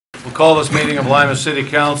We'll call this meeting of Lima City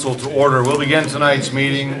Council to order. We'll begin tonight's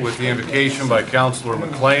meeting with the invocation by Councilor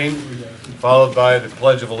McLean, followed by the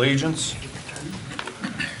Pledge of Allegiance.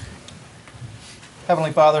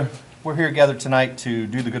 Heavenly Father, we're here gathered tonight to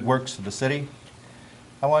do the good works of the city.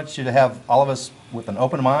 I want you to have all of us with an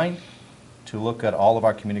open mind to look at all of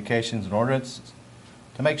our communications and ordinances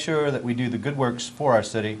to make sure that we do the good works for our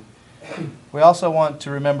city. We also want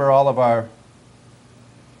to remember all of our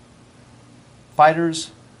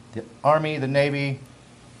fighters, the Army, the Navy,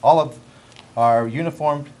 all of our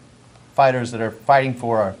uniformed fighters that are fighting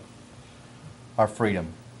for our freedom.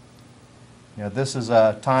 You know, this is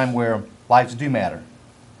a time where lives do matter.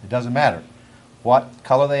 It doesn't matter what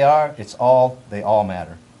color they are, they all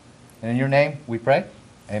matter. And in your name, we pray.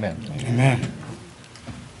 Amen. Amen.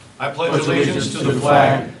 I pledge allegiance to the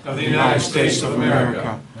flag of the United States of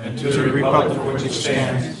America and to the republic for which it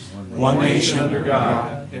stands, one nation under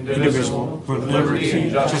God, indivisible, with liberty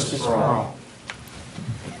and justice for all.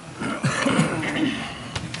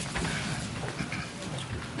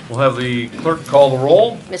 We'll have the clerk call the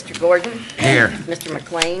roll. Mr. Gordon? Here. Mr.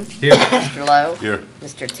 McLean? Here. Mr. Lowe? Here.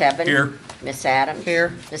 Mr. Tebben? Here. Miss Adams?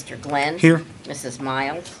 Here. Mr. Glenn? Here. Mrs.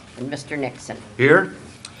 Miles? And Mr. Nixon. Here.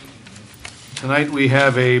 Tonight we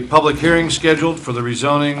have a public hearing scheduled for the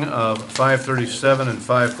rezoning of 537 and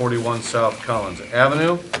 541 South Collins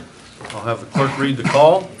Avenue. I'll have the clerk read the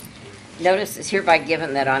call. Notice is hereby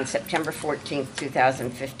given that on September 14th,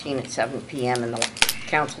 2015 at 7 p.m. in the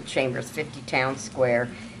Council Chambers, 50 Town Square,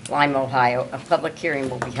 Lima, Ohio, a public hearing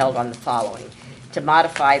will be held on the following: to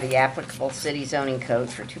modify the applicable city zoning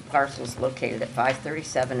code for two parcels located at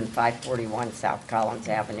 537 and 541 South Collins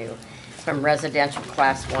Avenue from residential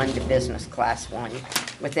Class 1 to business Class 1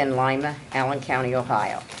 within Lima, Allen County,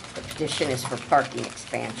 Ohio. The petition is for parking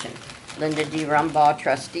expansion. Linda D. Rumbaugh,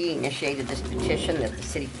 trustee, initiated this petition that the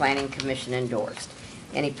City Planning Commission endorsed.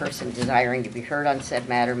 Any person desiring to be heard on said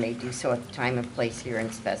matter may do so at the time and place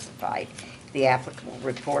herein specified. The applicable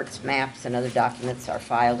reports, maps, and other documents are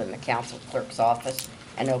filed in the council clerk's office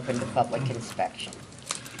and open to public inspection.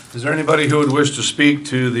 Is there anybody who would wish to speak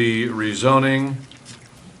to the rezoning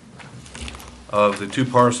of the two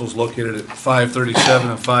parcels located at 537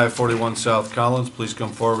 and 541 South Collins? Please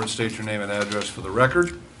come forward, state your name and address for the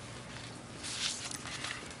record.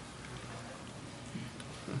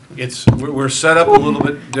 We're set up a little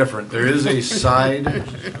bit different. There is a side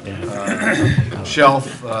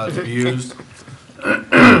shelf to be used,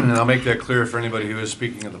 and I'll make that clear for anybody who is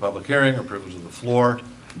speaking at the public hearing or privilege of the floor.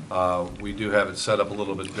 We do have it set up a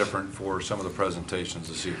little bit different for some of the presentations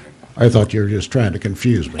this evening. I thought you were just trying to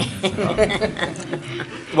confuse me.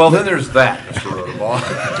 Well, then there's that, Mr.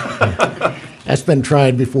 Rotobaugh. That's been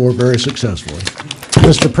tried before very successfully.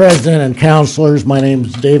 Mr. President and councilors, my name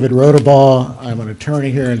is David Rotobaugh. I'm an attorney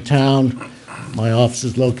here in town. My office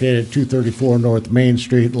is located at 234 North Main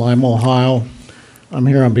Street, Lima, Ohio. I'm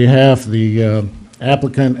here on behalf of the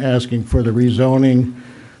applicant asking for the rezoning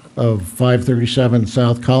of 537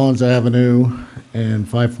 South Collins Avenue and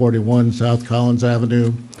 541 South Collins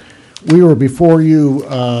Avenue. We were before you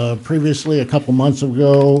previously a couple months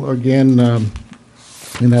ago, again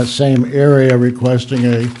in that same area, requesting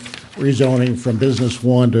a rezoning from business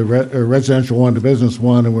one to residential one to business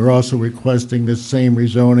one, and we're also requesting this same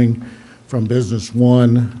rezoning from business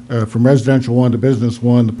one, from residential one to business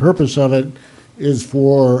one. The purpose of it is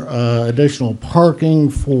for additional parking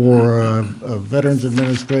for a Veterans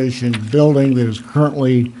Administration building that is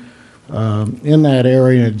currently in that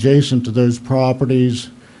area adjacent to those properties.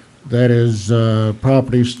 That is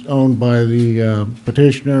properties owned by the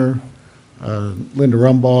petitioner, Linda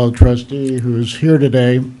Rumbaugh, trustee, who is here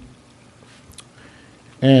today.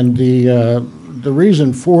 And the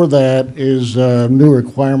reason for that is new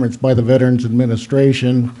requirements by the Veterans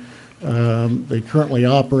Administration. They currently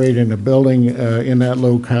operate in a building in that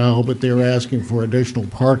locale, but they're asking for additional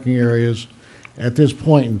parking areas. At this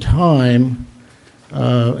point in time,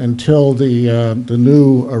 until the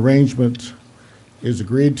new arrangement is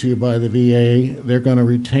agreed to by the VA, they're going to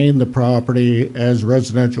retain the property as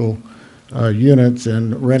residential units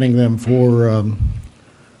and renting them for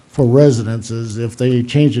residences. If they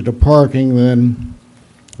change it to parking, then,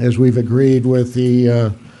 as we've agreed with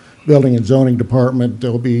the Building and Zoning Department,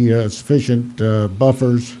 there'll be sufficient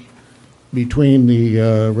buffers between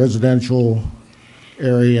the residential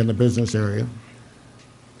area and the business area.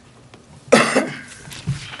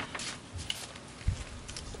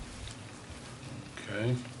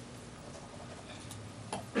 Okay.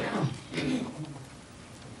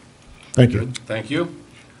 Thank you. Good. Thank you.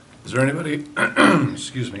 Is there anybody,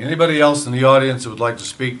 excuse me, anybody else in the audience that would like to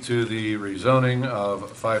speak to the rezoning of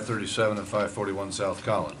 537 and 541 South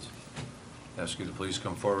Collins? Ask you to please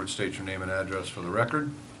come forward, state your name and address for the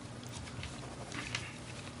record.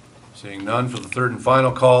 Seeing none, for the third and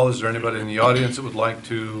final call, is there anybody in the audience that would like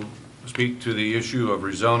to speak to the issue of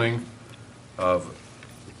rezoning of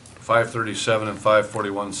 537 and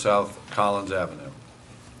 541 South Collins Avenue?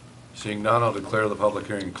 Seeing none, I'll declare the public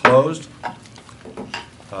hearing closed.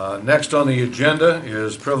 Next on the agenda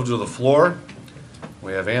is privilege of the floor.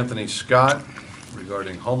 We have Anthony Scott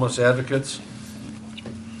regarding homeless advocates.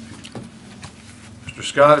 Mr.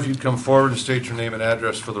 Scott, if you'd come forward and state your name and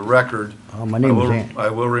address for the record. My name is I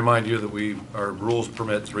will remind you that our rules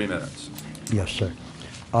permit 3 minutes. Yes, sir.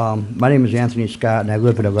 My name is Anthony Scott, and I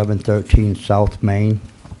live at 1113 South Main.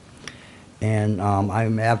 And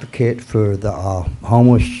I'm an advocate for the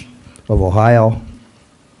homeless of Ohio.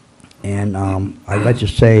 And I'd like to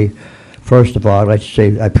say, first of all, I'd like to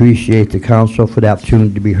say I appreciate the council for the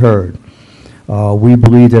opportunity to be heard. We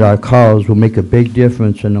believe that our cause will make a big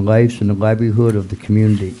difference in the lives and the livelihood of the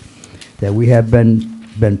community. That we have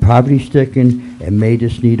been poverty-stricken and may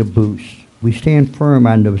just need a boost. We stand firm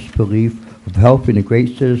on this belief of helping the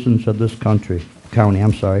great citizens of this county,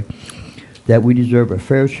 that we deserve a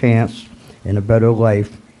fair chance and a better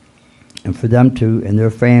life, and for them to and their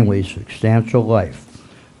families substantial life.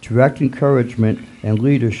 Direct encouragement and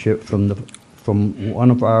leadership from one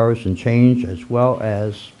of ours and change, as well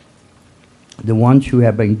as the ones who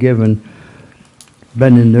have been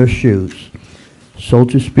in their shoes. So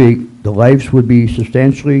to speak, the lives would be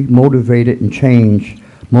substantially motivated and changed.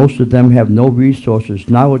 Most of them have no resources,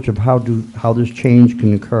 knowledge of how this change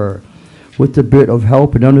can occur. With a bit of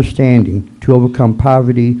help and understanding to overcome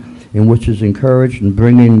poverty, in which is encouraged and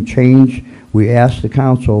bringing change, we ask the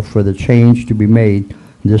council for the change to be made,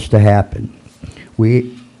 this to happen.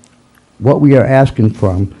 What we are asking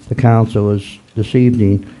from the council this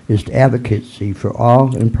evening is advocacy for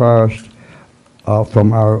all empowered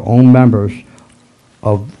from our own members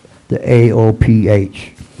of the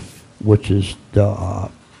AOPH, which is the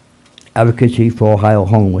Advocacy for Ohio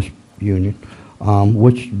Homeless Union,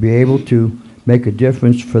 which will be able to make a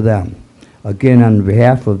difference for them. Again, on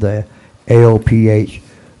behalf of the AOPH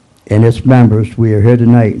and its members, we are here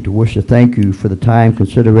tonight to wish to thank you for the time,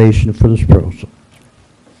 consideration for this proposal.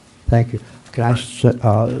 Thank you. Can I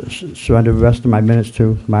surrender the rest of my minutes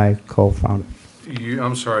to my co-founder?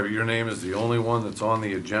 I'm sorry, but your name is the only one that's on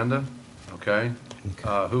the agenda, okay?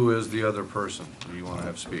 Who is the other person that you want to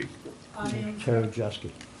have speak? Chair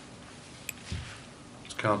Jeske.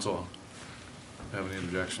 Does council have any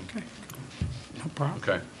objection? Okay. No problem.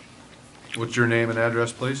 Okay. What's your name and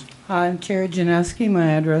address, please? Hi, I'm Chair Janeski. My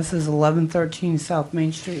address is 1113 South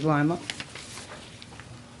Main Street, Lima.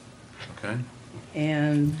 Okay.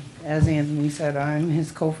 And as Anthony said, I'm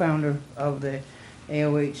his co-founder of the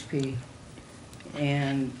AOHP.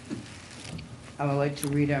 And I would like to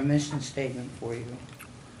read our mission statement for you.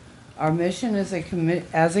 Our mission as a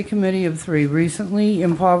committee of 3 recently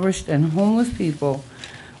impoverished and homeless people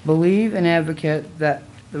believe and advocate that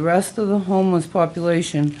the rest of the homeless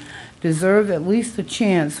population deserve at least a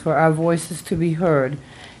chance for our voices to be heard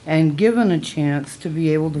and given a chance to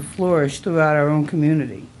be able to flourish throughout our own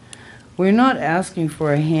community. We're not asking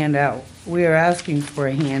for a handout. We are asking for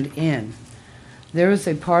a hand in. There is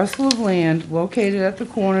a parcel of land located at the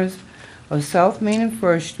corners of South Main and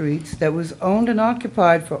First Streets that was owned and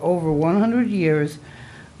occupied for over 100 years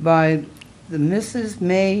by the Mrs.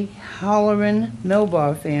 May Holleran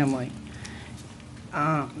Milbar family.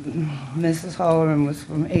 Mrs. Holleran was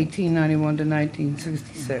from 1891 to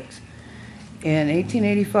 1966. In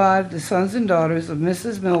 1885, the sons and daughters of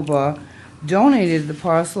Mrs. Milbar donated the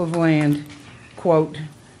parcel of land, quote,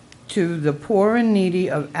 to the poor and needy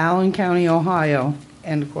of Allen County, Ohio,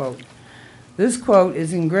 end quote. This quote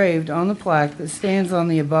is engraved on the plaque that stands on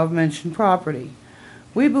the above-mentioned property.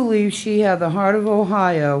 We believe she had the heart of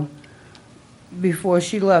Ohio before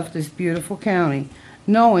she left this beautiful county,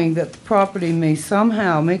 knowing that the property may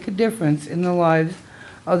somehow make a difference in the lives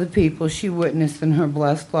of the people she witnessed in her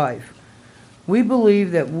blessed life. We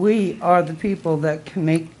believe that we are the people that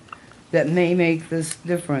may make this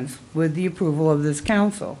difference with the approval of this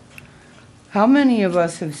council. How many of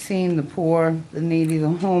us have seen the poor, the needy, the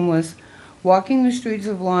homeless, walking the streets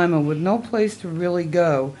of Lima with no place to really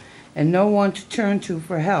go and no one to turn to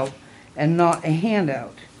for help and not a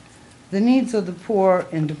handout? The needs of the poor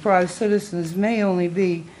and deprived citizens may only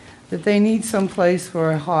be that they need some place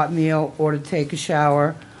for a hot meal or to take a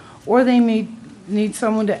shower, or they may need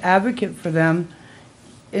someone to advocate for them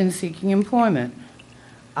in seeking employment.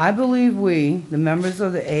 I believe we, the members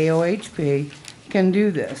of the AOHP, can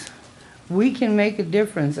do this. We can make a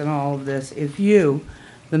difference in all of this if you,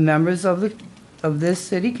 the members of this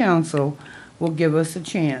city council, will give us a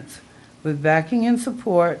chance. with backing and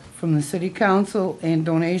support from the City Council and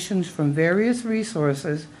donations from various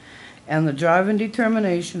resources and the drive and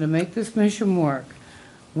determination to make this mission work,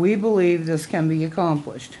 we believe this can be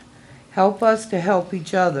accomplished. Help us to help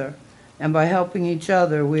each other, and by helping each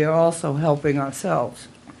other, we are also helping ourselves.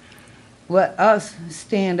 Let us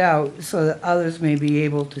stand out so that others may be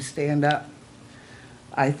able to stand up.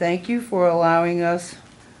 I thank you for allowing us,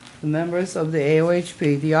 the members of the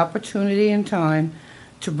AOHP, the opportunity and time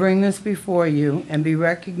to bring this before you and be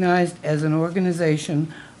recognized as an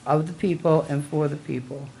organization of the people and for the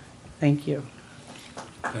people. Thank you.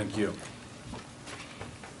 Thank you.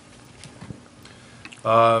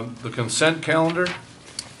 The consent calendar,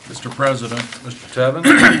 Mr. President, Mr.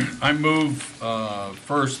 Tevin. I move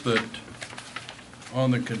first that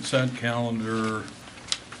on the consent calendar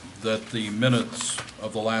that the minutes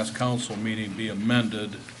of the last council meeting be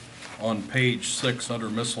amended on page 6 under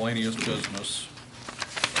miscellaneous business.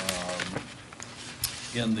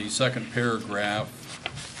 In the second paragraph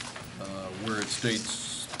where it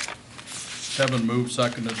states Tevin moved,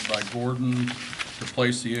 seconded by Gordon, to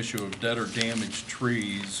place the issue of dead or damaged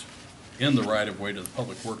trees in the right-of-way to the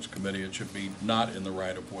Public Works Committee. It should be not in the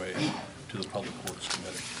right-of-way to the Public Works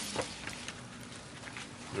Committee.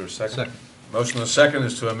 Is there a second? Motion and a second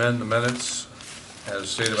is to amend the minutes as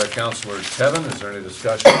stated by Councilor Tevin. Is there any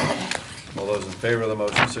discussion? All those in favor of the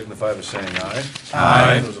motion signify by saying aye.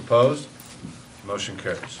 Aye. Those opposed? Motion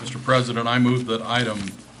carries. Mr. President, I move that item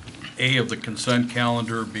A of the consent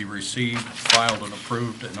calendar be received, filed, and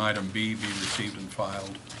approved, and item B be received and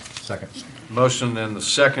filed. Second. Motion and the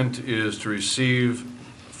second is to receive,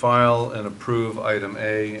 file, and approve item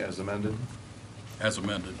A as amended, As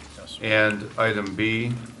amended, yes. and item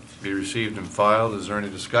B be received and filed. Is there any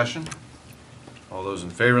discussion? All those in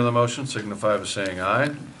favor of the motion signify by saying aye.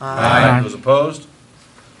 Aye. Those opposed?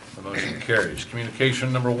 The motion carries.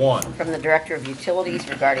 Communication number 1. From the Director of Utilities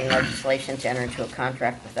regarding legislation to enter into a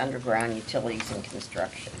contract with Underground Utilities and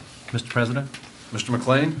Construction. Mr. President, Mr.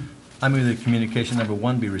 McLean? I move that communication number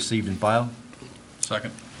 1 be received and filed.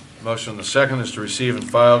 Second. Motion the second is to receive and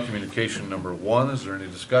file communication number 1. Is there any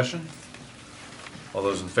discussion? All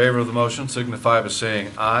those in favor of the motion signify by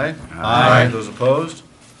saying aye. Aye. Those opposed?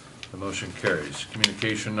 The motion carries.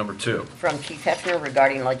 Communication number 2. From Chief Hefner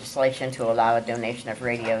regarding legislation to allow a donation of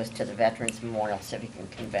radios to the Veterans Memorial Civic and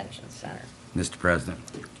Convention Center. Mr. President,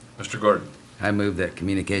 Mr. Gordon? I move that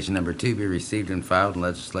communication number 2 be received and filed and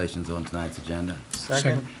legislation is on tonight's agenda.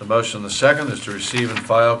 Second. The motion the second is to receive and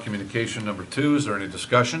file communication number 2. Is there any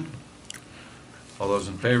discussion? All those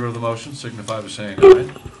in favor of the motion signify by saying aye.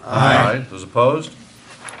 Aye. Those opposed?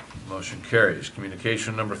 Motion carries.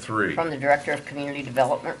 Communication number 3. From the Director of Community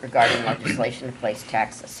Development regarding legislation to place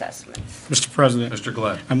tax assessments. Mr. President, Mr.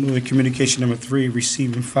 Glenn. I move that communication number 3,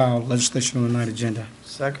 receive and file legislation on the night agenda.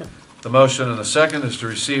 Second. The motion and the second is to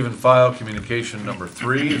receive and file communication number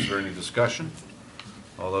 3. Is there any discussion?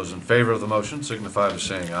 All those in favor of the motion signify by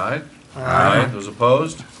saying aye. Aye. Those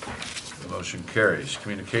opposed? The motion carries.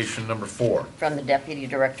 Communication number 4. From the Deputy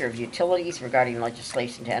Director of Utilities regarding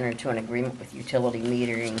legislation to enter into an agreement with Utility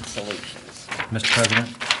Metering Solutions. Mr. President,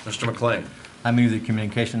 Mr. McLean. I move that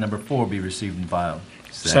communication number 4 be received and filed.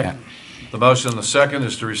 Second. The motion and the second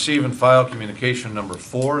is to receive and file communication number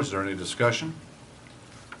 4. Is there any discussion?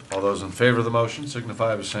 All those in favor of the motion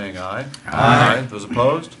signify by saying aye. Aye. Those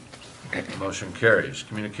opposed? The motion carries.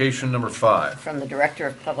 Communication number 5. From the Director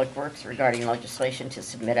of Public Works regarding legislation to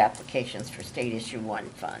submit applications for State Issue 1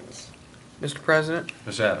 funds. Mr. President,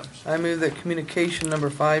 Ms. Adams. I move that communication number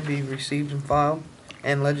 5 be received and filed,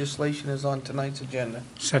 and legislation is on tonight's agenda.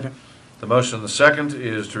 Second. The motion and the second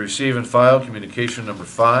is to receive and file communication number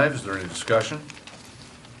 5. Is there any discussion?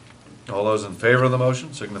 All those in favor of the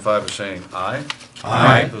motion signify by saying aye.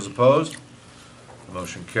 Aye. Those opposed? The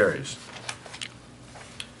motion carries.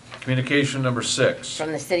 Communication number 6.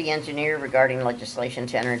 From the City Engineer regarding legislation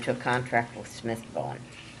to enter into a contract with Smith Bowen.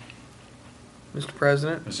 Mr.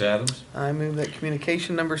 President, Ms. Adams. I move that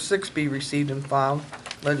communication number 6 be received and filed.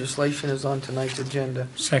 Legislation is on tonight's agenda.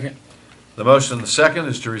 Second. The motion and the second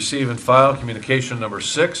is to receive and file communication number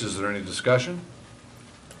 6. Is there any discussion?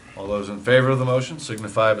 All those in favor of the motion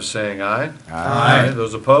signify by saying aye. Aye.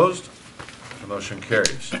 Those opposed? The motion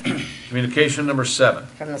carries. Communication number 7.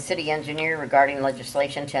 From the City Engineer regarding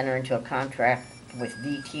legislation to enter into a contract with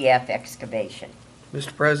VTF Excavation.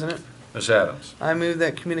 Mr. President, Ms. Adams. I move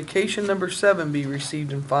that communication number 7 be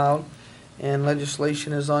received and filed, and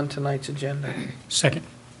legislation is on tonight's agenda. Second.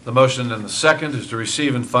 The motion and the second is to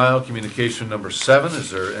receive and file communication number 7.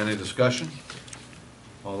 Is there any discussion?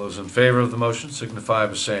 All those in favor of the motion signify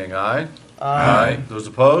by saying aye. Aye. Those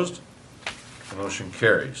opposed? The motion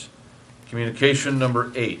carries. Communication number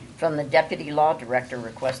 8. From the Deputy Law Director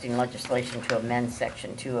requesting legislation to amend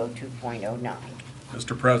Section 202.09.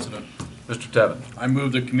 Mr. President, Mr. Tevin. I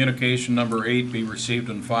move that communication number 8 be received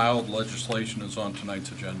and filed. Legislation is on tonight's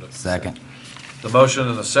agenda. Second. The motion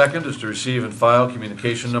and the second is to receive and file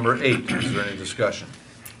communication number 8. Is there any discussion?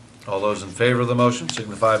 All those in favor of the motion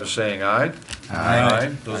signify by saying aye.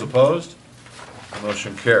 Aye. Those opposed? The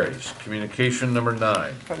motion carries. Communication number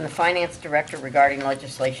 9. From the Finance Director regarding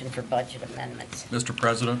legislation for budget amendments. Mr.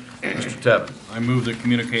 President, Mr. Tevin. I move that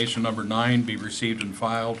communication number 9 be received and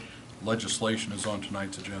filed. Legislation is on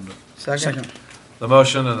tonight's agenda. Second. The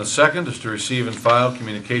motion and the second is to receive and file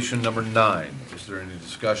communication number 9. Is there any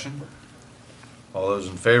discussion? All those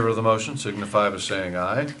in favor of the motion signify by saying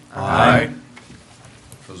aye. Aye.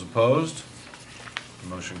 Those opposed? The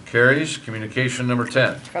motion carries. Communication number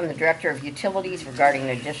 10. From the Director of Utilities regarding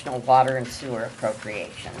additional water and sewer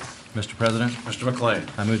appropriations. Mr. President, Mr. McLean.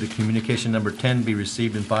 I move that communication number 10 be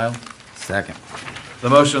received and filed. Second. The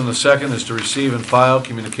motion and the second is to receive and file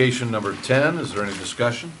communication number 10. Is there any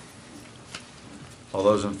discussion? All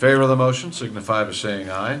those in favor of the motion signify by saying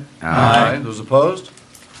aye. Aye. Those opposed?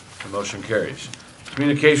 The motion carries.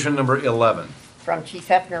 Communication number 11. From Chief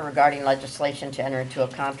Hefner regarding legislation to enter into a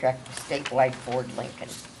contract with statewide Ford Lincoln.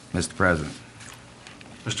 Mr. President,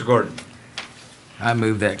 Mr. Gordon. I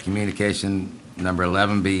move that communication number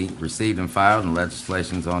 11 be received and filed, and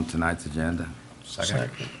legislation is on tonight's agenda. Second.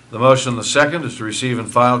 The motion and the second is to receive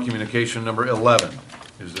and file communication number 11.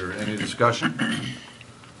 Is there any discussion?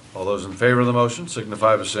 All those in favor of the motion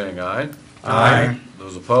signify by saying aye. Aye.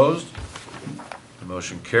 Those opposed? The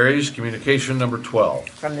motion carries. Communication number 12.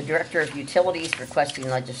 From the Director of Utilities requesting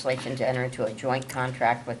legislation to enter into a joint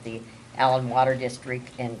contract with the Allen Water District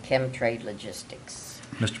and Chemtrade Logistics.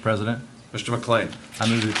 Mr. President, Mr. McLean. I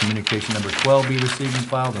move that communication number 12 be received and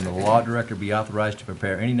filed, and the law director be authorized to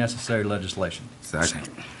prepare any necessary legislation. Second.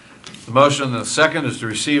 The motion and the second is to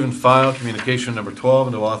receive and file communication number 12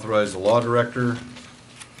 and to authorize the law director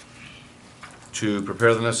to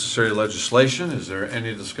prepare the necessary legislation. Is there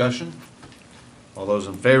any discussion? All those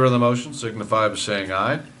in favor of the motion signify by saying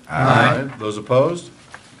aye. Aye. Those opposed?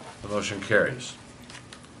 The motion carries.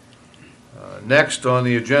 Next on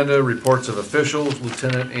the agenda, reports of officials.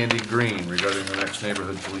 Lieutenant Andy Green regarding the next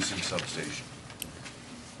neighborhood policing substation.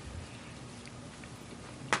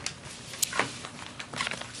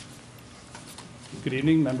 Good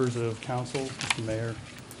evening, members of council, Mr. Mayor.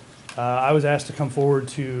 I was asked to come forward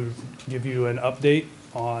to give you an update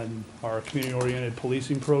on our community-oriented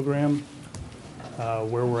policing program,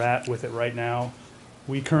 where we're at with it right now.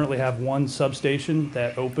 We currently have one substation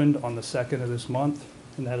that opened on the 2nd of this month,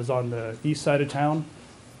 and that is on the east side of town.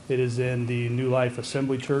 It is in the New Life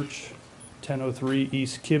Assembly Church, 1003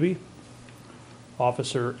 East Kibbe.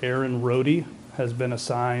 Officer Aaron Rohde has been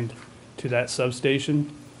assigned to that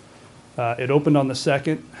substation. It opened on the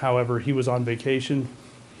 2nd, however, he was on vacation.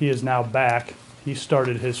 He is now back. He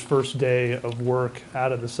started his first day of work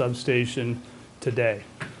out of the substation today.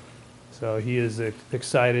 So he is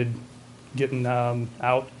excited, getting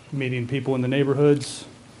out, meeting people in the neighborhoods,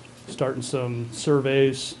 starting some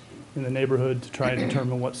surveys in the neighborhood to try and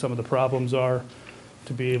determine what some of the problems are,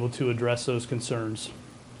 to be able to address those concerns.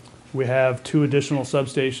 We have 2 additional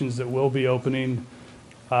substations that will be opening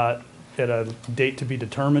at a date to be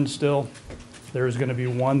determined still. There is going to be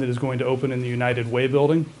one that is going to open in the United Way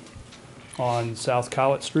building on South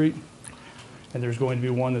Collett Street, and there's going to be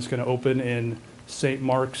one that's going to open in St.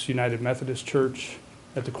 Mark's United Methodist Church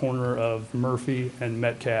at the corner of Murphy and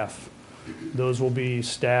Metcalf. Those will be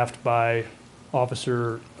staffed by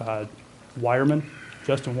Officer Wireman,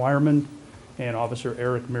 Justin Wireman, and Officer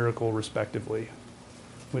Eric Miracle, respectively.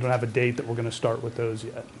 We don't have a date that we're going to start with those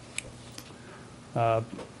yet. Are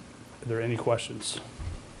there any questions?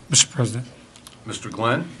 Mr. President, Mr.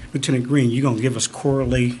 Glenn? Lieutenant Green, you gonna give us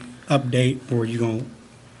quarterly update, or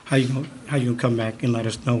how you gonna come back and let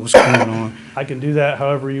us know what's going on? I can do that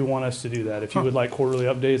however you want us to do that. If you would like quarterly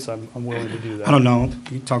updates, I'm willing to do that. I don't know,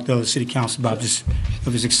 you talk to other city council about just, if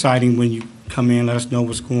it's exciting when you come in, let us know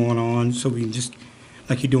what's going on, so we can just,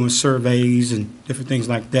 like you're doing surveys and different things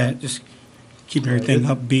like that, just keeping everything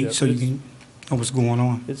upbeat so you can know what's going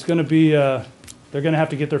on. It's going to be, they're going to have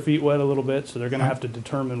to get their feet wet a little bit, so they're going to have to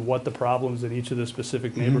determine what the problems in each of the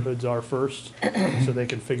specific neighborhoods are first, so they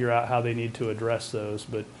can figure out how they need to address those.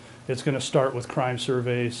 But it's going to start with crime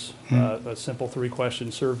surveys, a simple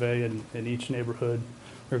 3-question survey in each neighborhood.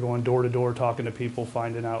 They're going door to door, talking to people,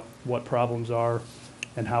 finding out what problems are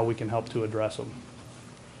and how we can help to address them.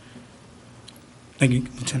 Thank you,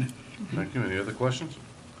 Lieutenant. Thank you. Any other questions?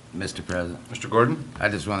 Mr. President, Mr. Gordon? I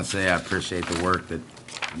just want to say I appreciate the work that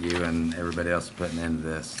you and everybody else are putting into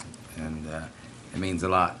this. and it means a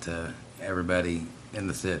lot to everybody in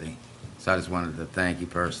the city. So I just wanted to thank you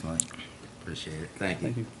personally. Appreciate it. Thank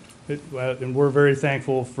you. Thank you. And we're very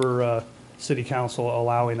thankful for City Council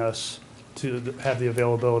allowing us to have the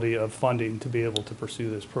availability of funding to be able to pursue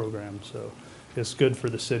this program. So it's good for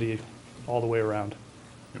the city all the way around.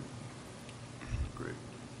 Great.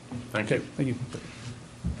 Thank Okay, you. thank you.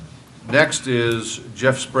 Next is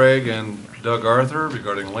Jeff Sprague and Doug Arthur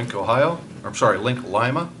regarding Link, Ohio. I'm sorry, Link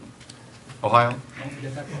Lima, Ohio.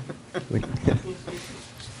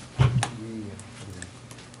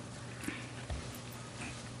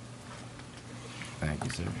 Thank you,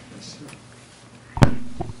 sir.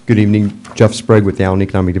 Good evening, Jeff Sprague with the Allen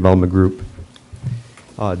Economic Development Group.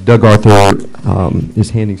 Doug Arthur is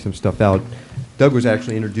handing some stuff out. Doug was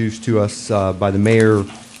actually introduced to us by the mayor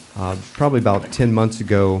probably about 10 months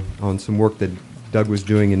ago on some work that Doug was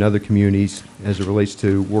doing in other communities as it relates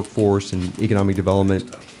to workforce and economic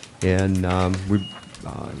development. And we've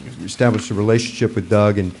established a relationship with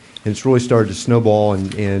Doug, and it's really started to snowball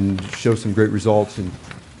and show some great results.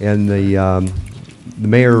 And the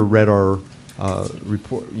mayor read our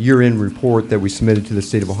year-end report that we submitted to the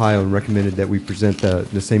state of Ohio and recommended that we present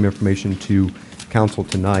the same information to council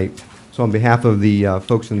tonight. So on behalf of the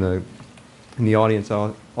folks in the audience,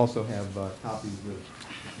 I also have copies of,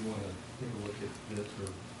 if you want to take a look at this or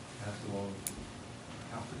pass along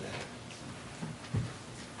after that.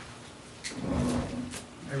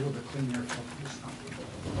 Able to clean your copies.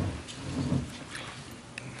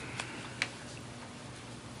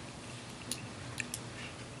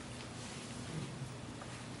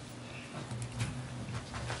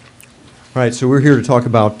 All right, so we're here to talk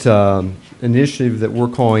about an initiative that we're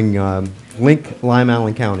calling Link Lima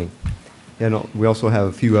Allen County. And we also have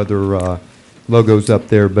a few other logos up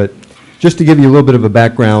there. But just to give you a little bit of a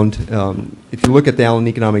background, if you look at the Allen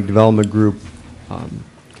Economic Development Group,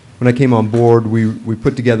 when I came on board, we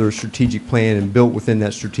put together a strategic plan, and built within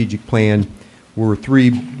that strategic plan were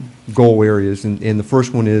 3 goal areas. And the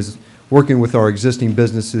first one is working with our existing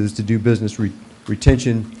businesses to do business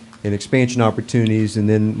retention and expansion opportunities, and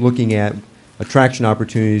then looking at attraction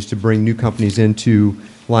opportunities to bring new companies into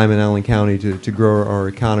Lima and Allen County to grow our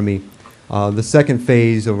economy. The second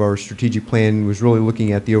phase of our strategic plan was really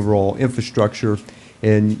looking at the overall infrastructure,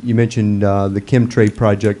 and you mentioned the Chemtrade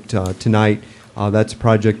project tonight. That's a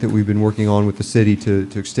project that we've been working on with the city to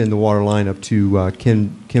extend the water line up to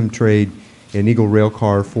Chemtrade and Eagle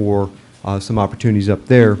Railcar for some opportunities up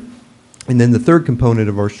there. And then the third component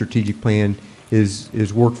of our strategic plan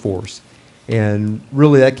is workforce. And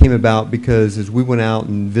really that came about because as we went out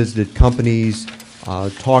and visited companies,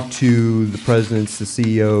 talked to the presidents, the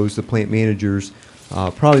CEOs, the plant managers,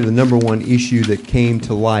 probably the #1 issue that came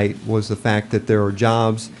to light was the fact that there are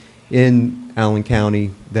jobs in Allen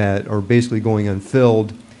County that are basically going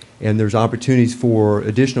unfilled, and there's opportunities for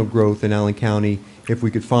additional growth in Allen County if we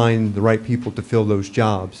could find the right people to fill those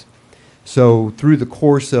jobs. So through the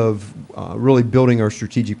course of really building our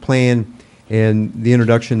strategic plan and the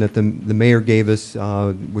introduction that the mayor gave us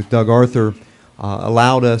with Doug Arthur,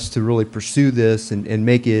 allowed us to really pursue this and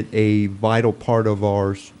make it a vital part of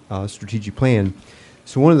our strategic plan.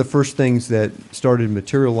 So one of the first things that started to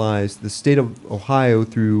materialize, the state of Ohio,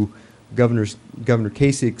 through Governor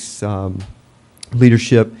Kasich's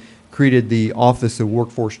leadership, created the Office of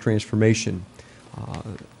Workforce Transformation.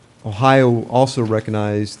 Ohio also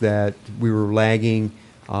recognized that we were lagging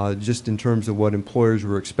just in terms of what employers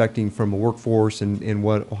were expecting from a workforce and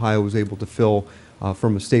what Ohio was able to fill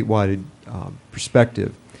from a statewide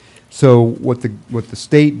perspective. So what the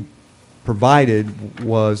state provided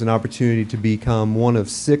was an opportunity to become one of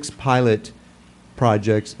 6 pilot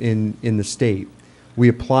projects in the state. We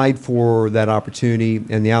applied for that opportunity,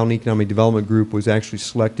 and the Allen Economic Development Group was actually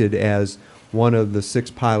selected as one of the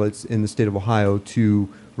 6 pilots in the state of Ohio to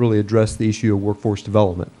really address the issue of workforce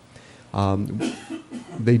development.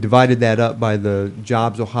 They divided that up by the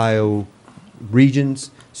Jobs Ohio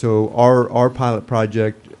regions, so our pilot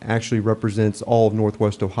project actually represents all of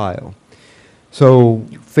Northwest Ohio. So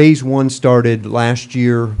phase 1 started last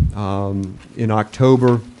year in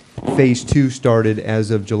October. Phase 2 started as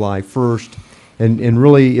of July 1st. And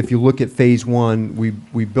really, if you look at phase 1,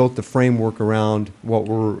 we built the framework around what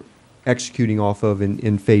we're executing off of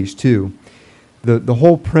in phase 2. The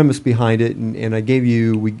whole premise behind it, and I gave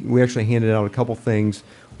you, we actually handed out a couple things.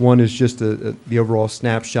 One is just the overall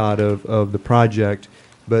snapshot of the project,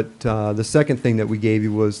 but the second thing that we gave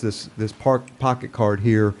you was this pocket card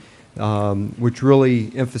here, which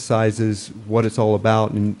really emphasizes what it's all about,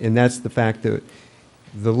 and that's the fact that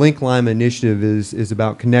the Link Lima initiative is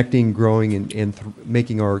about connecting, growing, and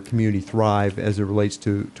making our community thrive as it relates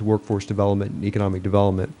to workforce development and economic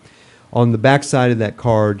development. On the back side of that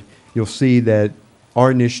card, you'll see that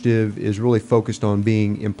our initiative is really focused on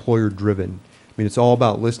being employer-driven. I mean, it's all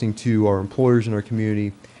about listening to our employers in our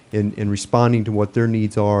community and responding to what their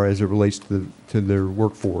needs are as it relates to their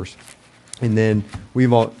workforce. And then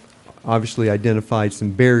we've obviously identified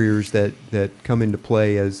some barriers that come into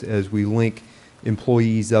play as we link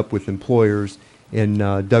employees up with employers. And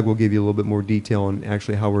Doug will give you a little bit more detail on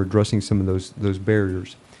actually how we're addressing some of those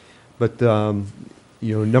barriers. But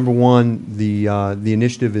number one, the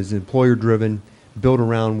initiative is employer-driven, built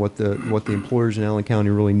around what the employers in Allen County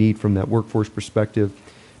really need from that workforce perspective.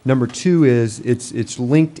 Number two is it's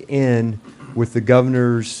linked in with the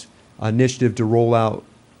governor's initiative to roll out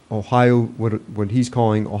Ohio, what he's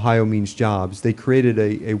calling Ohio Means Jobs. They created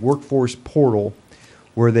a workforce portal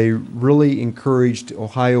where they really encouraged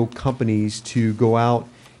Ohio companies to go out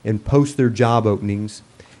and post their job openings.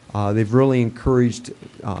 They've really encouraged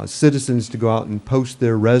citizens to go out and post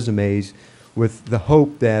their resumes with the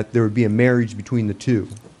hope that there would be a marriage between the two.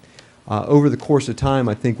 Over the course of time,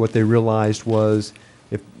 I think what they realized was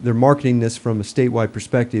if they're marketing this from a statewide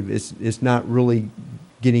perspective, it's not really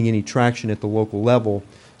getting any traction at the local level.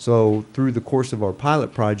 So through the course of our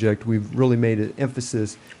pilot project, we've really made an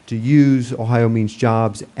emphasis to use Ohio Means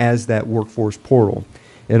Jobs as that workforce portal.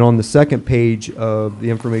 And on the second page of the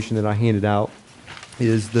information that I handed out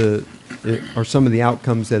are some of the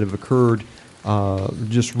outcomes that have occurred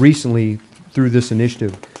just recently through this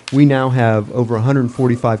initiative. We now have over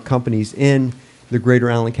 145 companies in the greater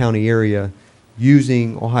Allen County area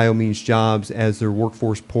using Ohio Means Jobs as their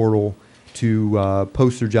workforce portal to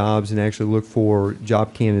post their jobs and actually look for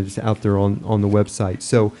job candidates out there on the website.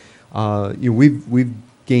 So we've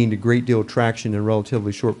gained a great deal of traction in a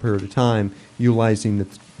relatively short period of time utilizing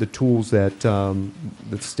the tools that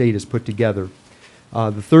the state has put together.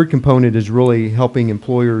 The third component is really helping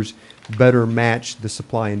employers better match the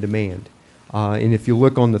supply and demand. And if you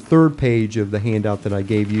look on the third page of the handout that I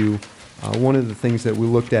gave you, one of the things that we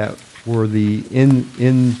looked at were the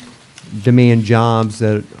in-demand jobs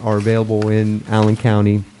that are available in Allen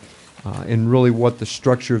County and really what the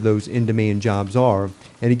structure of those in-demand jobs are.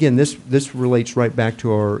 And again, this relates right back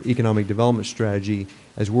to our economic development strategy.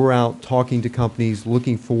 As we're out talking to companies,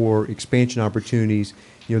 looking for expansion opportunities,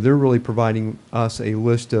 they're really providing us a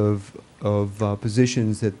list of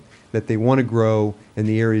positions that they want to grow in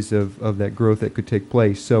the areas of that growth that could take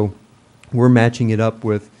place. So we're matching it up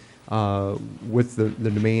with the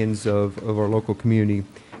demands of our local community.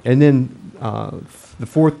 And then the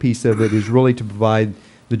fourth piece of it is really to provide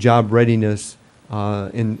the job readiness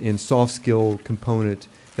and soft skill component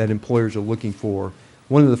that employers are looking for.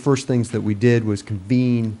 One of the first things that we did was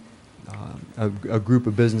convene a group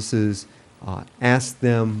of businesses, ask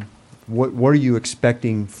them, what are you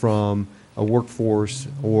expecting from a workforce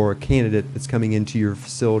or a candidate that's coming into your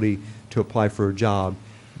facility to apply for a job?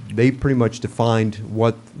 They pretty much defined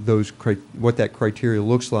what that criteria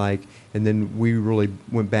looks like, and then we really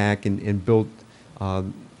went back and built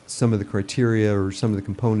some of the criteria or some of the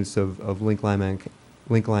components of Link Lima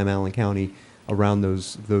Allen County around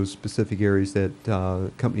those specific areas that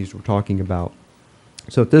companies were talking about.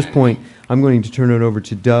 So at this point, I'm going to turn it over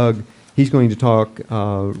to Doug. He's going to talk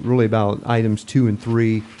really about items 2 and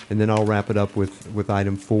 3, and then I'll wrap it up with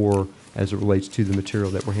item 4 as it relates to the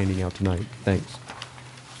material that we're handing out tonight. Thanks.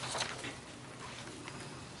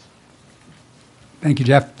 Thank you,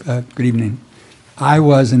 Jeff. Good evening. I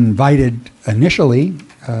was invited initially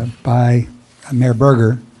by Mayor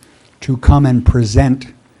Berger to come and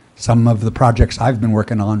present some of the projects I've been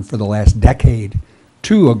working on for the last decade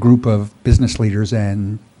to a group of business leaders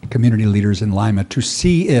and community leaders in Lima to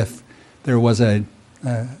see if there was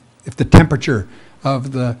if the temperature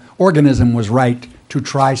of the organism was right to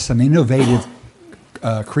try some innovative,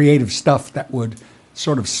 creative stuff that would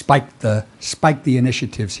sort of spike the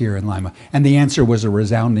initiatives here in Lima. And the answer was a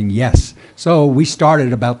resounding yes. So we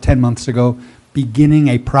started about 10 months ago beginning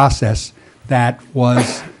a process that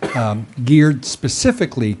was geared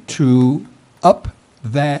specifically to up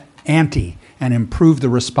that ante and improve the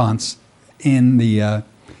response in the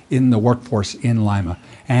workforce in Lima.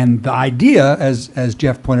 And the idea, as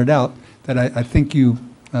Jeff pointed out, that I think you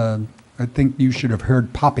should have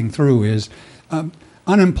heard popping through is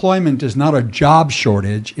unemployment is not a job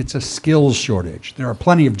shortage, it's a skills shortage. There are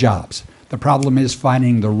plenty of jobs. The problem is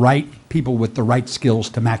finding the right people with the right skills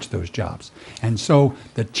to match those jobs. And so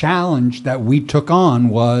the challenge that we took on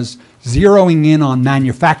was zeroing in on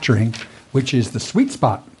manufacturing, which is the sweet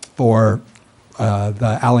spot for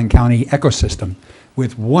the Allen County ecosystem,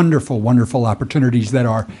 with wonderful, wonderful opportunities that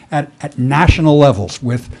are at national levels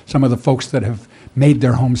with some of the folks that have made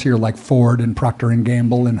their homes here, like Ford and Procter &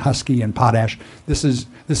 Gamble and Husky and Potash. This is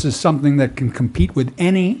something that can compete with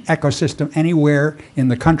any ecosystem anywhere in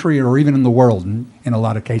the country or even in the world in a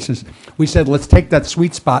lot of cases. We said, let's take that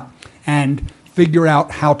sweet spot and figure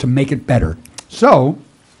out how to make it better. So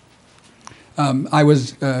I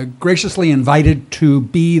was graciously invited to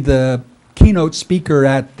be the keynote speaker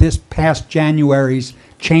at this past January's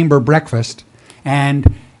Chamber Breakfast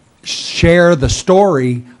and share the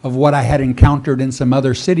story of what I had encountered in some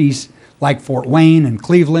other cities like Fort Wayne and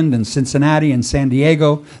Cleveland and Cincinnati and San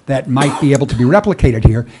Diego that might be able to be replicated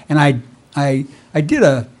here. And I did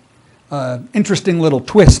a interesting little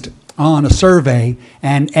twist on a survey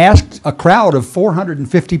and asked a crowd of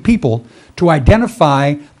 450 people to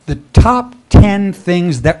identify the top 10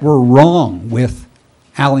 things that were wrong with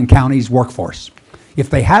Allen County's workforce. If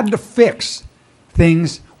they had to fix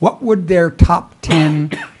things, what would their top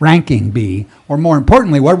 10 ranking be? Or more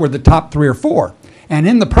importantly, what were the top 3 or 4? And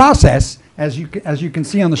in the process, as you can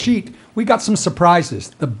see on the sheet, we got some surprises.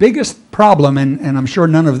 The biggest problem, and I'm sure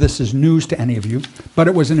none of this is news to any of you, but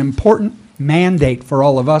it was an important mandate for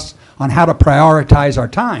all of us on how to prioritize our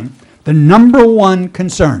time. The number one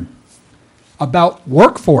concern about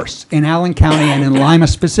workforce in Allen County and in Lima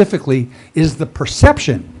specifically is the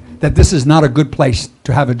perception that this is not a good place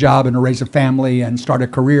to have a job and to raise a family and start a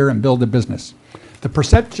career and build a business. The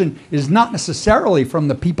perception is not necessarily from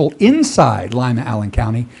the people inside Lima, Allen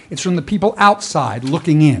County, it's from the people outside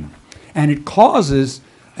looking in. And it causes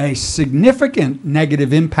a significant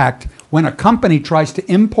negative impact when a company tries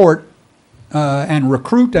to import and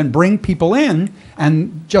recruit and bring people in,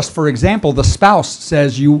 and just for example, the spouse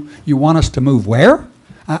says, you want us to move where?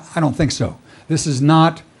 I don't think so. This is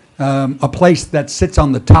not a place that sits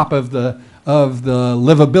on the top of the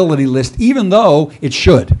livability list, even though it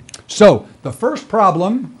should. So the first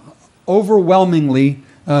problem, overwhelmingly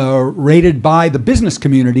rated by the business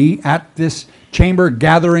community at this chamber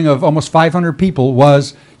gathering of almost 500 people,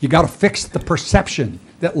 was you got to fix the perception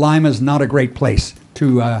that Lima is not a great place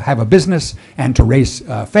to have a business and to raise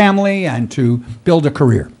a family and to build a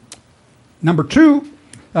career. Number two,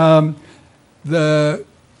 the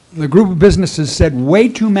group of businesses said way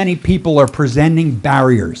too many people are presenting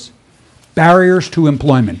barriers to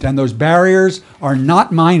employment. And those barriers are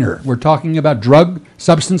not minor. We're talking about drug,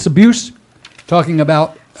 substance abuse, talking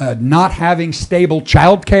about not having stable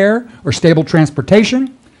child care or stable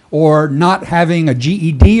transportation, or not having a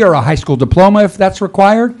GED or a high school diploma if that's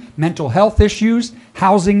required, mental health issues,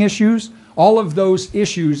 housing issues. All of those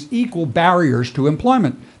issues equal barriers to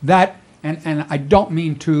employment. That, and I don't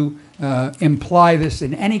mean to imply this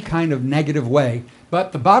in any kind of negative way,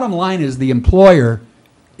 but the bottom line is the employer,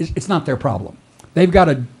 it's not their problem. They've got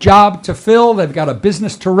a job to fill, they've got a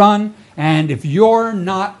business to run, and if you're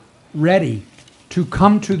not ready to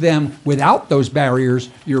come to them without those barriers,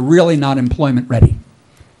 you're really not employment ready.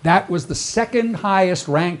 That was the second highest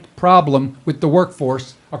ranked problem with the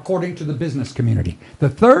workforce, according to the business community. The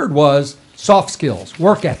third was soft skills,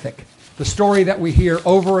 work ethic. The story that we hear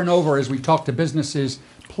over and over as we talk to businesses,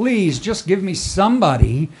 please just give me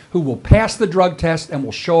somebody who will pass the drug test and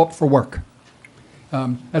will show up for work.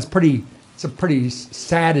 It's a pretty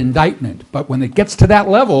sad indictment, but when it gets to that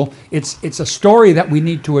level, it's a story that we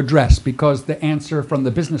need to address, because the answer from the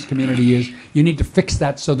business community is you need to fix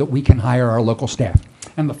that so that we can hire our local staff.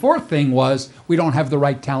 And the fourth thing was we don't have the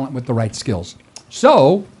right talent with the right skills.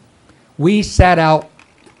 So we set out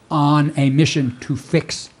on a mission to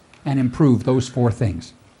fix and improve those four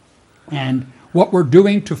things. And what we're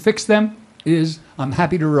doing to fix them is, I'm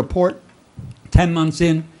happy to report, 10 months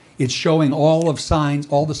in, it's showing all the signs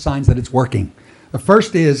that it's working. The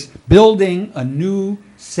first is building a new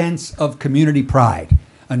sense of community pride,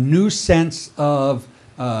 a new sense of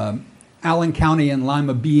Allen County and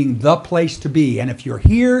Lima being the place to be. And if you're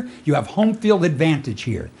here, you have home field advantage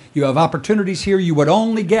here. You have opportunities here you would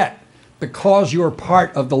only get because you're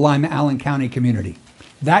part of the Lima-Allen County community.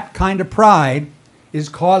 That kind of pride is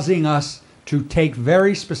causing us to take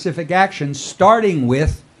very specific action, starting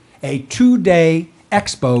with a 2-day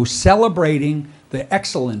expo celebrating the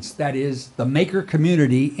excellence that is the maker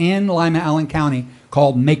community in Lima-Allen County,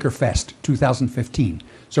 called MakerFest 2015.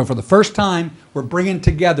 So for the first time, we're bringing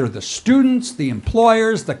together the students, the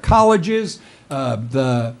employers, the colleges,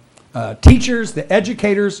 the teachers, the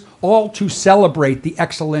educators, all to celebrate the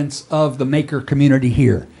excellence of the maker community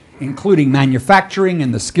here, including manufacturing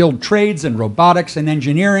and the skilled trades and robotics and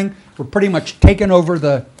engineering. We're pretty much taking over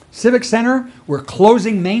the Civic Center. We're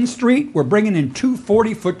closing Main Street. We're bringing in 2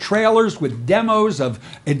 40-foot trailers with demos of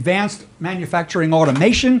advanced manufacturing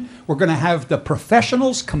automation. We're going to have the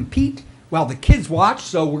professionals compete Well, the kids watch,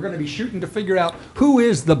 so we're going to be shooting to figure out who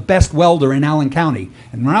is the best welder in Allen County.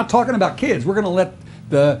 And we're not talking about kids. We're going to let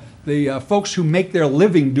the folks who make their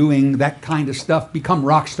living doing that kind of stuff become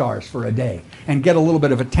rock stars for a day and get a little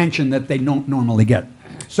bit of attention that they don't normally get.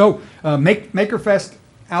 So MakerFest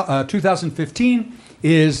 2015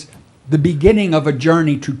 is the beginning of a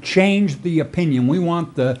journey to change the opinion. We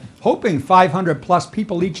want hoping 500 plus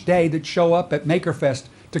people each day that show up at MakerFest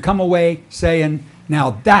to come away saying,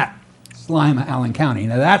 now that's Lima, Allen County.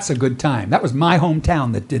 Now that's a good time. That was my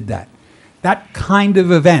hometown that did that. That kind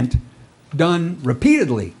of event done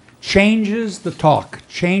repeatedly changes the talk,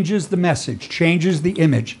 changes the message, changes the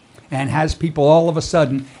image, and has people all of a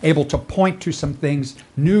sudden able to point to some things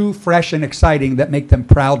new, fresh, and exciting that make them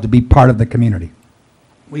proud to be part of the community.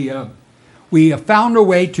 We have found a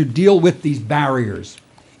way to deal with these barriers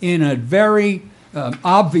in a very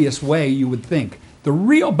obvious way, you would think. The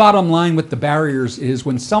real bottom line with the barriers is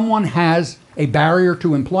when someone has a barrier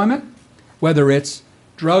to employment, whether it's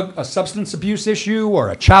a substance abuse issue or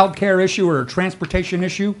a child care issue or a transportation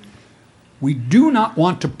issue, we do not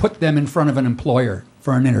want to put them in front of an employer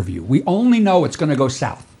for an interview. We only know it's going to go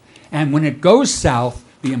south. And when it goes south,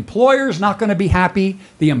 the employer's not going to be happy,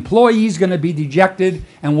 the employee's going to be dejected,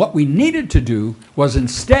 and what we needed to do was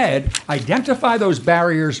instead identify those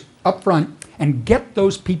barriers up front and get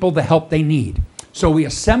those people the help they need. So we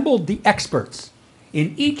assembled the experts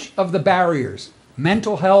in each of the barriers: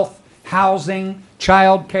 mental health, housing,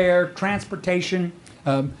 child care, transportation,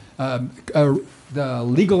 the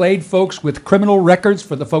legal aid folks with criminal records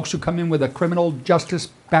for the folks who come in with a criminal justice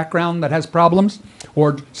background that has problems,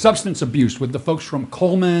 or substance abuse with the folks from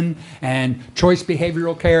Coleman and Choice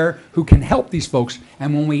Behavioral Care who can help these folks.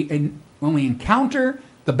 And when we encounter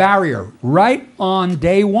the barrier right on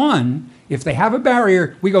day one, if they have a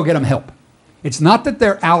barrier, we go get them help. It's not that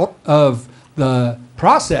they're out of the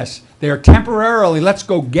process. They're temporarily, let's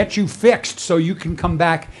go get you fixed so you can come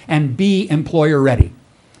back and be employer ready.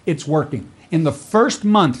 It's working. In the first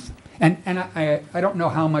month, and I don't know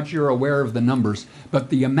how much you're aware of the numbers,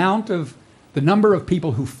 but the number of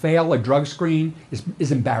people who fail a drug screen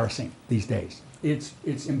is embarrassing these days. It's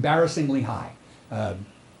embarrassingly high.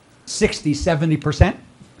 60-70%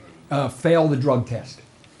 fail the drug test.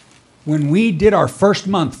 When we did our first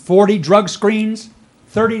month, 40 drug screens,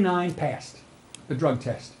 39 passed the drug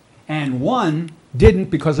test. And one didn't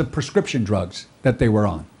because of prescription drugs that they were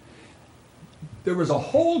on. There was a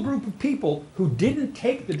whole group of people who didn't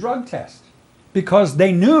take the drug test because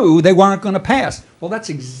they knew they weren't going to pass. Well, that's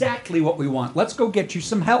exactly what we want. Let's go get you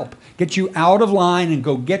some help, get you out of line and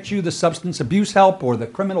go get you the substance abuse help or the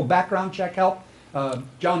criminal background check help.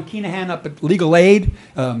 John Keenahan up at Legal Aid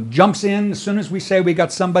jumps in as soon as we say we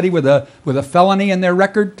got somebody with a felony in their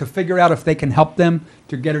record to figure out if they can help them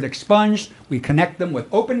to get it expunged. We connect them with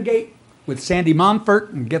OpenGate, with Sandy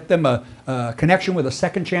Monfort, and get them a connection with a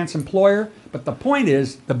second chance employer. But the point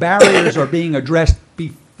is the barriers are being addressed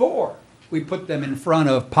before we put them in front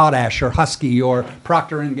of Potash or Husky or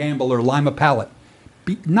Procter & Gamble or Lima Pallet.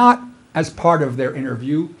 Not as part of their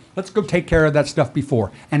interview. Let's go take care of that stuff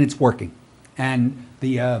before. And it's working. And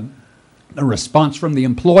the response from the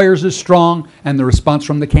employers is strong, and the response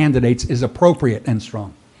from the candidates is appropriate and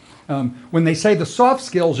strong. When they say the soft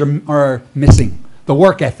skills are missing, the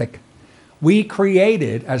work ethic, we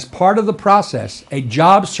created, as part of the process, a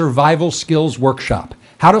job survival skills workshop,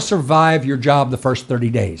 how to survive your job the first 30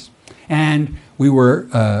 days. And we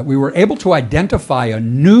were able to identify a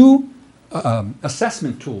new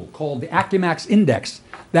assessment tool called the Acumax Index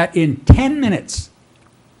that in 10 minutes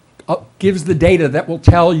gives the data that will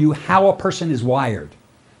tell you how a person is wired,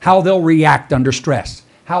 how they'll react under stress,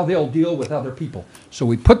 how they'll deal with other people. So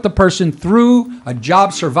we put the person through a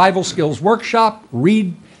job survival skills workshop,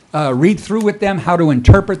 read through with them how to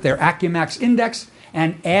interpret their Acumax Index,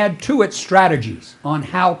 and add to it strategies on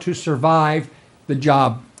how to survive the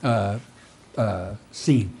job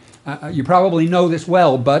scene. You probably know this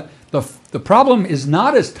well, but the problem is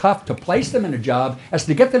not as tough to place them in a job as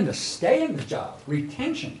to get them to stay in the job.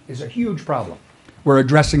 Retention is a huge problem. We're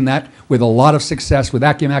addressing that with a lot of success with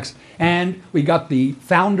Acumax, and we got the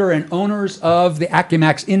founder and owners of the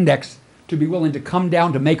Acumax Index to be willing to come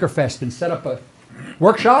down to MakerFest and set up a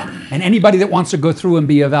workshop, and anybody that wants to go through and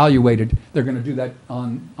be evaluated, they're going to do that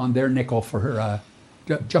on their nickel for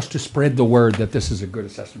just to spread the word that this is a good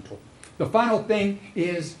assessment tool. The final thing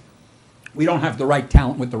is we don't have the right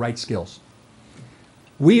talent with the right skills.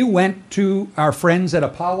 We went to our friends at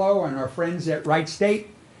Apollo and our friends at Wright State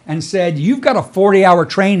and said, you've got a 40-hour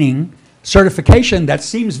training certification that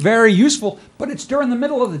seems very useful, but it's during the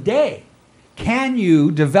middle of the day. Can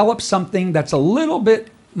you develop something that's a little bit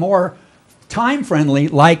more time-friendly,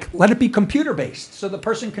 like let it be computer-based so the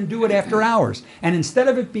person can do it after hours. And instead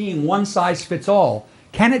of it being one size fits all,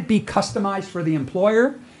 can it be customized for the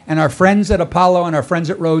employer? And our friends at Apollo and our friends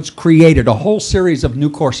at Rhodes created a whole series of new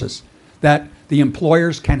courses that the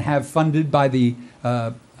employers can have funded by the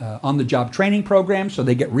on-the-job training program, so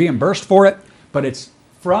they get reimbursed for it, but it's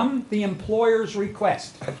from the employer's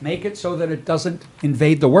request. Make it so that it doesn't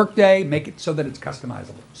invade the workday, make it so that it's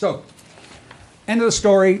customizable. So, end of the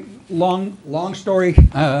story, long story,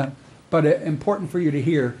 but important for you to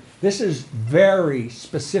hear. This is very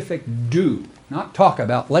specific do, not talk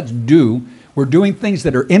about, let's do. We're doing things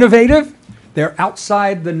that are innovative, they're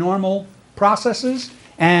outside the normal processes,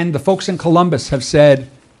 and the folks in Columbus have said,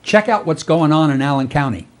 check out what's going on in Allen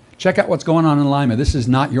County. Check out what's going on in Lima. This is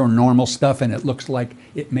not your normal stuff, and it looks like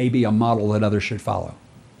it may be a model that others should follow.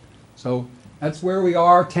 So that's where we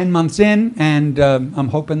are 10 months in, and I'm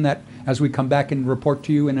hoping that as we come back and report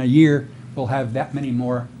to you in a year, we'll have that many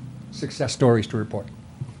more success stories to report.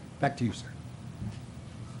 Back to you, sir.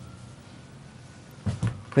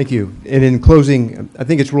 Thank you. And in closing, I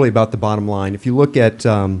think it's really about the bottom line. If you look at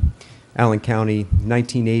Allen County,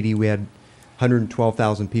 1980, we had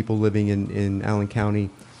 112,000 people living in Allen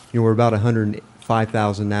County. We're about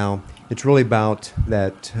 105,000 now. It's really about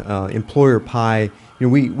that employer pie.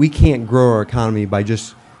 We can't grow our economy by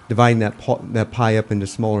just dividing that pie up into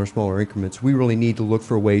smaller and smaller increments. We really need to look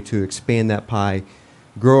for a way to expand that pie,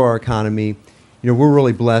 grow our economy. We're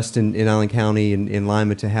really blessed in Allen County and in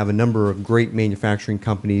Lima to have a number of great manufacturing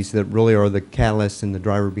companies that really are the catalyst and the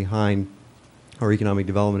driver behind our economic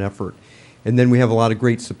development effort. And then we have a lot of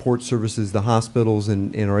great support services, the hospitals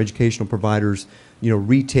and our educational providers,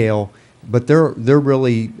 retail, but they're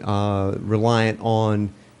really reliant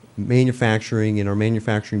on manufacturing and our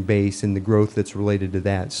manufacturing base and the growth that's related to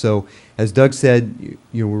that. So as Doug said,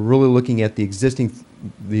 we're really looking at the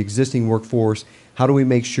existing workforce. How do we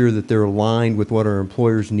make sure that they're aligned with what our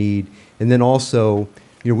employers need? And then also,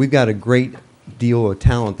 we've got a great deal of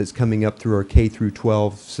talent that's coming up through our K through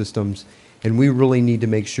 12 systems. And we really need to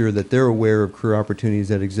make sure that they're aware of career opportunities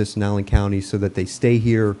that exist in Allen County so that they stay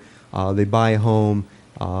here, they buy a home,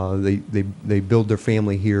 they build their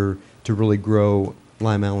family here to really grow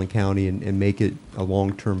Lima Allen County and make it a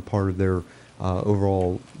long-term part of their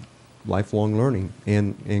overall lifelong learning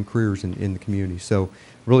and careers in the community. So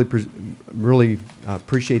really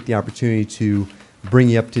appreciate the opportunity to bring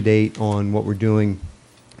you up to date on what we're doing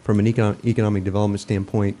from an economic development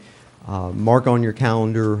standpoint. Mark on your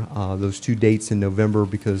calendar those 2 dates in November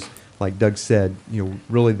because, like Doug said,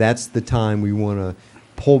 really that's the time we want to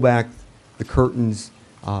pull back the curtains,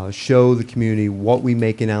 show the community what we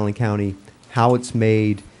make in Allen County, how it's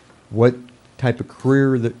made, what type of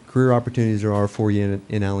career opportunities there are for you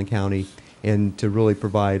in Allen County, and to really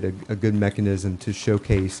provide a good mechanism to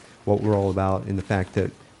showcase what we're all about and the fact that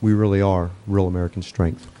we really are real American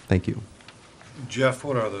strength. Thank you. Jeff,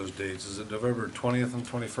 what are those dates? Is it November 20th and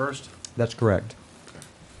 21st? That's correct.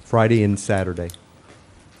 Friday and Saturday.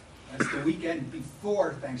 That's the weekend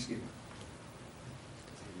before Thanksgiving.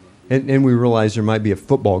 And we realize there might be a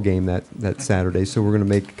football game that Saturday, so we're going to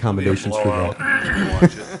make accommodations for that.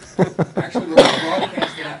 Actually, we're going to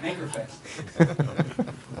broadcast it at Maker Fest.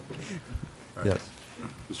 Yes.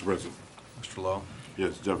 Mr. President. Mr. Lowe?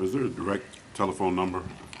 Yes, Jeff, is there a direct telephone number?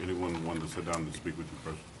 Anyone wanted to sit down and speak with you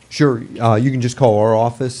first? Sure. You can just call our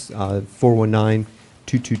office,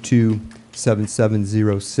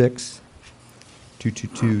 419-222-7706,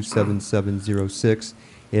 222-7706.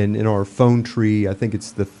 And in our phone tree, I think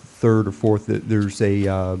it's the third or fourth, there's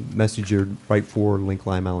a message here right for Link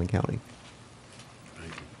Lime Allen County.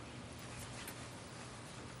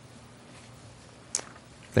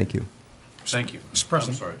 Thank you. Thank you. Thank you. Mr.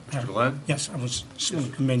 President. I'm sorry. Mr. Glenn? Yes, I was just want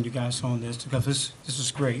to commend you guys on this because this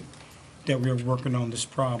is great that we're working on this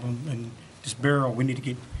problem and this barrel we need to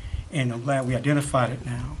get, and I'm glad we identified it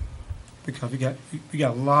now because we got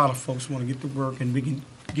a lot of folks who want to get to work and we can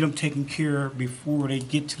get them taken care of before they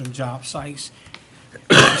get to the job sites.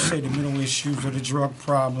 Like you say, the mental issues or the drug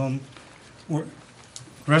problem, or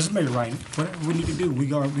resume writing, whatever we need to do, we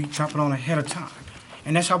chop it on ahead of time.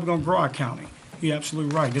 And that's how we're going to grow our county. You're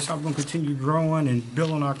absolutely right. That's how we're going to continue growing and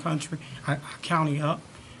building our country, our county up,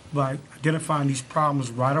 by identifying these problems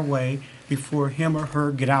right away before him or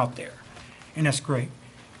her get out there. And that's great.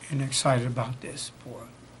 And excited about this. Boy,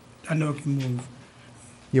 I know it can move.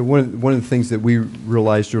 Yeah, one of the things that we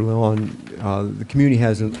realized early on, the community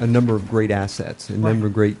has a number of great assets, a number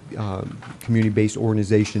of great community-based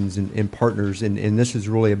organizations and partners, and this is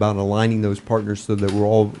really about aligning those partners so that we're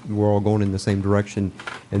all going in the same direction,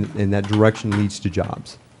 and that direction leads to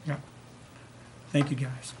jobs. Yeah. Thank you,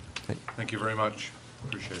 guys. Thank you very much.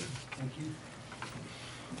 Appreciate it. Thank you.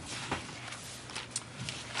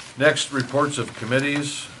 Next, reports of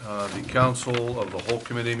committees. The Council of the Whole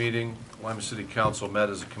Committee meeting. Lima City Council met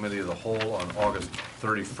as a committee of the whole on August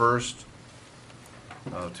 31st,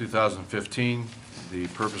 2015. The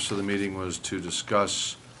purpose of the meeting was to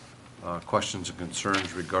discuss questions and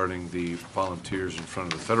concerns regarding the volunteers in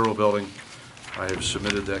front of the Federal Building. I have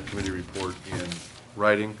submitted that committee report in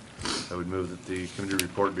writing. I would move that the committee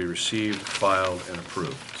report be received, filed, and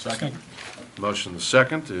approved. Second. Motion the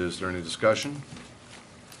second. Is there any discussion?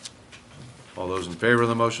 All those in favor of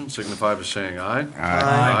the motion signify by saying aye.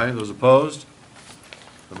 Aye. Those opposed?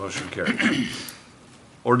 The motion carries.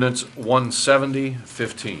 Ordinance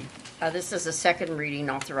 170-15. This is a second reading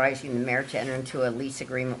authorizing the mayor to enter into a lease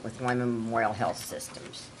agreement with Lima Memorial Health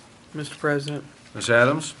Systems. Mr. President, Ms.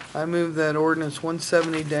 Adams? I move that ordinance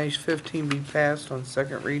 170-15 be passed on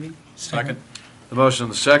second reading. Second. The motion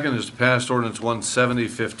and the second is to pass ordinance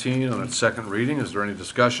 170-15 on its second reading. Is there any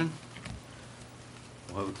discussion?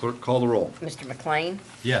 Will have the clerk call the roll. Mr. McLean?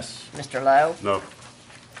 Yes. Mr. Lowe? No.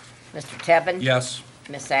 Mr. Tebben? Yes.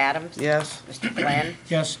 Miss Adams? Yes. Mr. Glenn?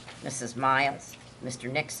 Yes. Mrs. Miles?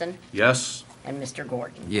 Mr. Nixon? Yes. And Mr.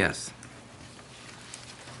 Gordon. Yes.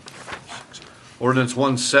 Ordinance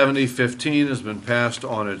 170-15 has been passed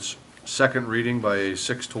on its second reading by a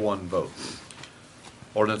 6-1 vote.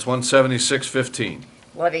 Ordinance 176-15.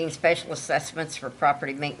 Levying special assessments for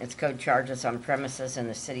property maintenance code charges on premises in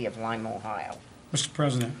the city of Lima, Ohio. Mr.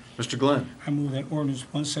 President, Mr. Glenn? I move that ordinance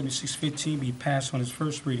 17615 be passed on its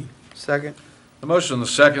first reading. Second. The motion and the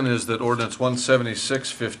second is that ordinance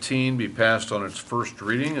 176-15 be passed on its first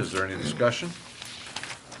reading. Is there any discussion?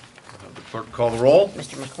 Will have the clerk call the roll.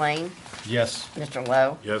 Mr. McLean? Yes. Mr.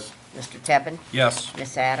 Lowe? Yes. Mr. Tebben? Yes.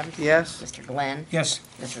 Miss Adams? Yes. Mr. Glenn? Yes.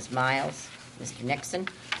 Mrs. Miles? Mr. Nixon?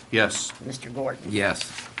 Yes. Mr. Gordon.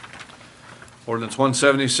 Yes. Ordinance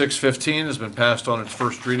 176-15 has been passed on its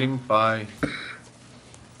first reading by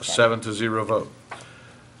a 7-0 vote.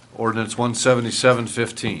 Ordinance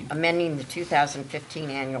 177-15. Amending the 2015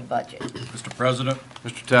 annual budget. Mr. President,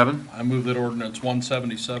 Mr. Tevin? I move that ordinance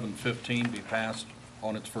 177-15 be passed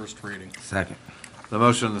on its first reading. Second. The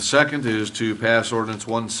motion and the second is to pass ordinance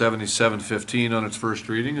 177-15 on its first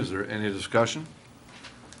reading. Is there any discussion?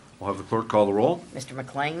 We'll have the clerk call the roll. Mr.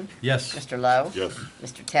 McLean? Yes. Mr. Lowe? Yes.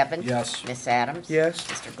 Mr. Tebben? Yes. Miss Adams? Yes.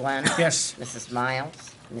 Mr. Glenn? Yes. Mrs.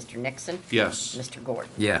 Miles? Mr. Nixon? Yes. Mr.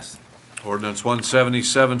 Gordon. Yes. Ordinance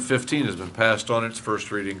 177-15 has been passed on its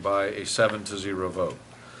first reading by a 7-0 vote.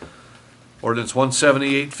 Ordinance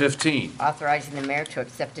 178-15. Authorizing the mayor to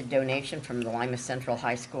accept a donation from the Lima Central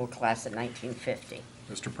High School class of 1950.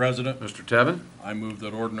 Mr. President, Mr. Tevin? I move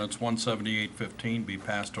that ordinance 178-15 be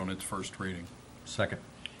passed on its first reading. Second.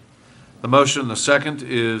 The motion and the second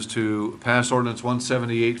is to pass ordinance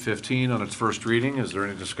 178-15 on its first reading. Is there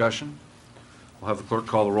any discussion? We'll have the clerk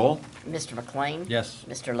call the roll. Mr. McLean? Yes.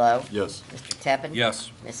 Mr. Lowe? Yes. Mr. Tebben? Yes.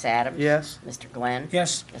 Miss Adams? Yes. Mr. Glenn?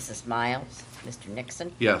 Yes. Mrs. Miles? Mr.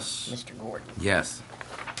 Nixon? Yes. Mr. Gordon. Yes.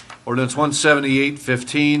 Ordinance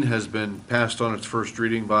 178-15 has been passed on its first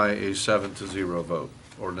reading by a 7-0 vote.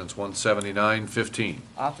 Ordinance 179-15.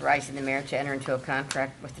 Authorizing the mayor to enter into a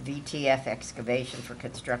contract with the VTF Excavation for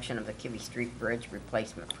construction of the Kibbe Street Bridge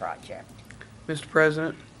Replacement Project. Mr.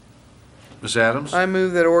 President, Ms. Adams? I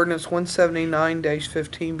move that ordinance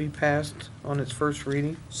 179-15 be passed on its first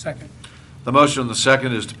reading. Second. The motion and the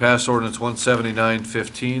second is to pass ordinance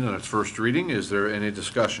 179-15 on its first reading. Is there any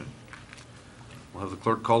discussion? We'll have the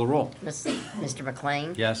clerk call the roll. Mr.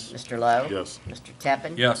 McLean? Yes. Mr. Lowe? Yes. Mr.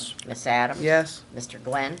 Tebben? Yes. Miss Adams? Yes. Mr.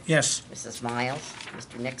 Glenn? Yes. Mrs. Miles?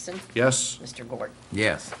 Mr. Nixon? Yes. Mr. Gordon.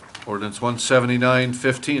 Yes. Ordinance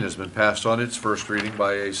 179-15 has been passed on its first reading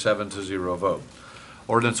by a 7-0 vote.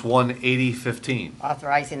 Ordinance 180-15.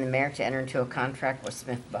 Authorizing the mayor to enter into a contract with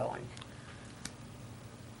Smith Bowen.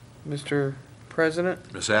 Mr.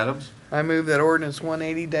 President, Ms. Adams? I move that ordinance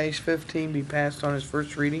 180-15 be passed on its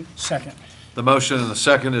first reading. Second. The motion and the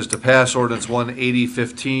second is to pass ordinance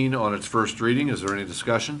 180-15 on its first reading. Is there any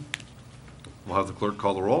discussion? We'll have the clerk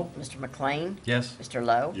call the roll. Mr. McLean? Yes. Mr.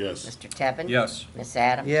 Lowe? Yes. Mr. Tebben? Yes. Miss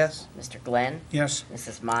Adams? Yes. Mr. Glenn? Yes.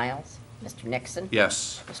 Mrs. Miles? Mr. Nixon?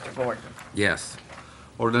 Yes. Mr. Gordon. Yes.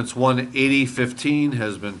 Ordinance 180-15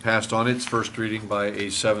 has been passed on its first reading by a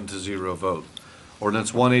 7-0 vote.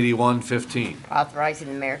 Ordinance 181-15. Authorizing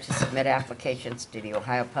the mayor to submit applications to the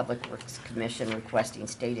Ohio Public Works Commission requesting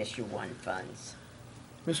state issue 1 funds.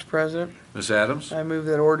 Mr. President, Ms. Adams? I move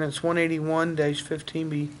that ordinance 181-15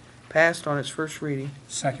 be passed on its first reading.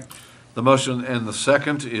 Second. The motion and the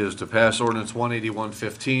second is to pass ordinance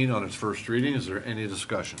 181-15 on its first reading. Is there any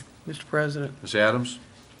discussion? Mr. President, Ms. Adams?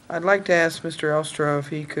 I'd like to ask Mr. Elstra if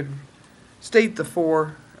he could state the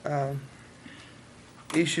four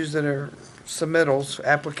issues that are submittals,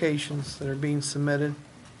 applications that are being submitted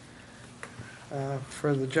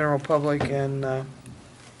for the general public, and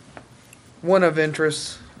one of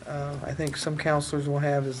interest, I think some counselors will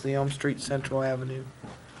have, is the Elm Street Central Avenue.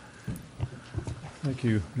 Thank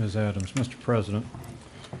you, Ms. Adams. Mr. President,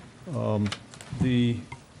 the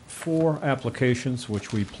 4 applications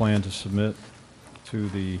which we plan to submit to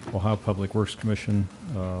the Ohio Public Works Commission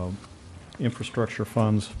infrastructure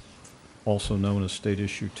funds, also known as State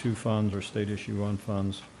Issue 2 funds or State Issue 1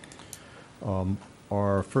 funds,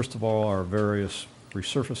 are, first of all, our various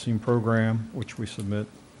resurfacing program, which we submit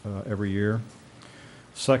every year.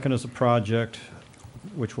 Second is a project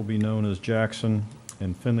which will be known as Jackson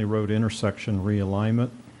and Finley Road intersection realignment.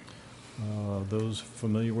 Those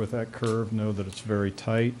familiar with that curve know that it's very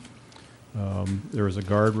tight. There is a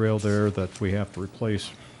guardrail there that we have to replace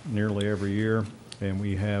nearly every year, and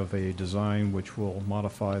we have a design which will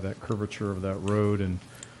modify that curvature of that road and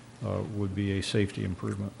would be a safety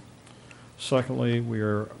improvement. Secondly, we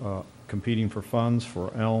are competing for funds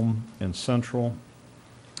for Elm and Central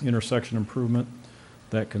intersection improvement.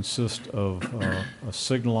 That consists of a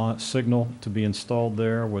signal to be installed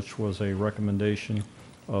there, which was a recommendation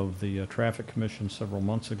of the Traffic Commission several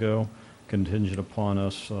months ago, contingent upon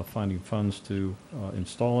us finding funds to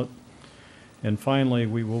install it. And finally,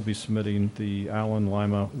 we will be submitting the Allen,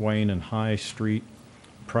 Lima, Wayne, and High Street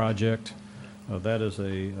project. That is a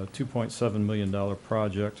 $2.7 million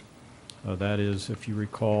project. That is, if you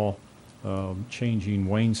recall, changing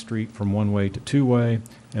Wayne Street from one-way to two-way,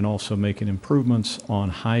 and also making improvements on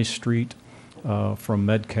High Street from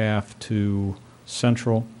Metcalf to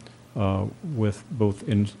Central with both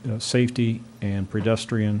in safety and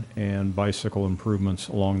pedestrian and bicycle improvements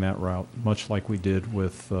along that route, much like we did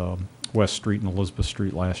with West Street and Elizabeth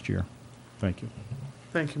Street last year. Thank you.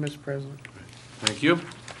 Thank you, Mr. President. Thank you.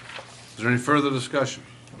 Is there any further discussion?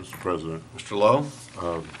 Mr. President, Mr.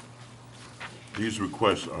 Lowe? these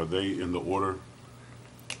requests, are they in the order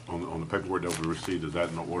on the paperwork that we received? Is that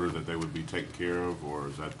in the order that they would be taken care of, or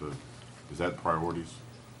is that priorities,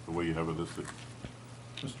 the way you have it listed?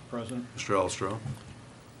 Mr. President? Mr.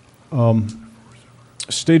 Elstro?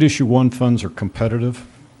 State Issue 1 funds are competitive.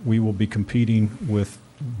 We will be competing with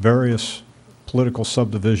various political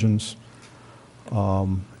subdivisions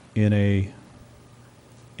in a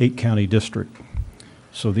 8-county district.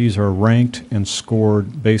 So these are ranked and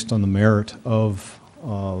scored based on the merit of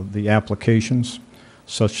the applications,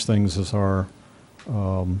 such things as our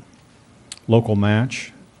local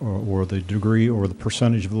match, or the degree or the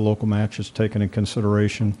percentage of the local match is taken in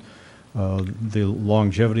consideration, the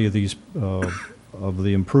longevity of these of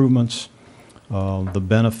the improvements, the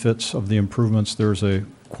benefits of the improvements. There's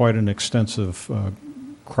quite an extensive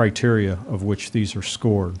criteria of which these are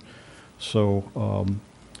scored. So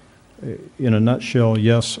in a nutshell,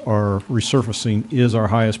 yes, our resurfacing is our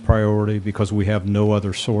highest priority because we have no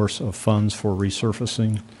other source of funds for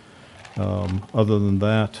resurfacing. Other than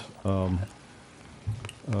that,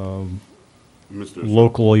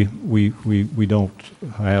 locally, we don't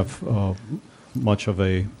have much of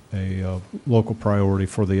a local priority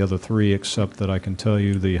for the other three, except that I can tell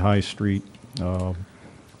you the High Street,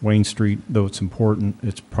 Wayne Street, though it's important,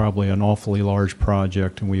 it's probably an awfully large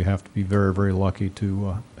project, and we have to be very, very lucky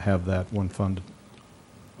to have that one funded.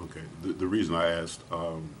 Okay. The reason I asked,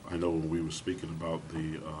 I know when we were speaking about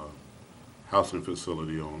the housing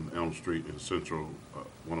facility on Elm Street in Central,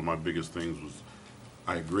 one of my biggest things was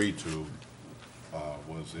I agreed to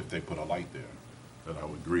was if they put a light there, that I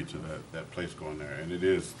would agree to that place going there. And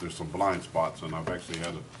there's some blind spots, and I've actually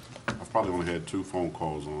I've probably only had 2 phone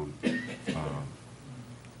calls on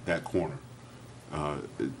that corner.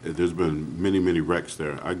 There's been many, many wrecks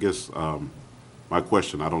there. I guess my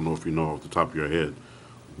question, I don't know if you know off the top of your head,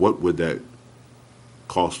 what would that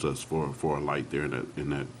cost us for a light there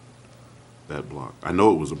in that block? I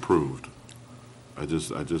know it was approved. I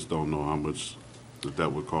just don't know how much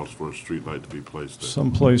that would cost for a street light to be placed there.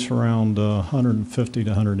 Someplace around 150 to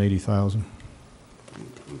 180,000.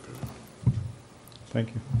 Okay. Thank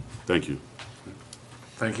you. Thank you.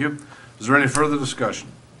 Thank you. Is there any further discussion?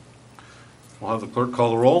 We'll have the clerk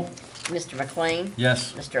call the roll. Mr. McLean?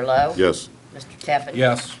 Yes. Mr. Lowe? Yes. Mr. Tevin?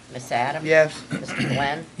 Yes. Ms. Adams? Yes. Mr.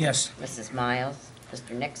 Glenn? Yes. Mrs. Miles?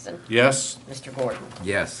 Mr. Nixon? Yes. Mr. Gordon?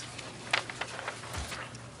 Yes.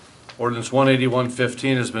 Ordinance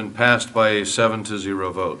 181-15 has been passed by a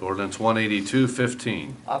 7-0 vote. Ordinance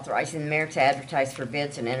 182-15. Authorizing the mayor to advertise for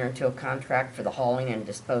bids and enter into a contract for the hauling and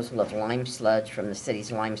disposal of lime sludge from the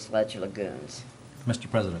city's lime sludge lagoons. Mr.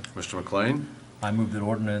 President, Mr. McLean? I move that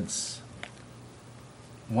ordinance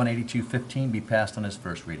 182-15 be passed on its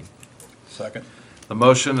first reading. Second. The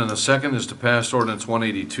motion and the second is to pass ordinance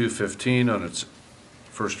 18215 on its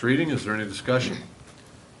first reading. Is there any discussion?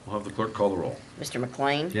 We'll have the clerk call the roll. Mr.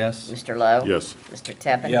 McLean? Yes. Mr. Lowe? Yes. Mr.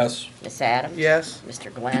 Tevin? Yes. Ms. Adams? Yes.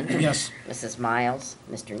 Mr. Glenn? Yes. Mrs. Miles?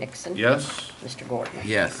 Mr. Nixon? Yes. Mr. Gordon?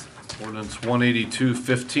 Yes. Ordinance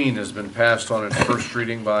 18215 has been passed on its first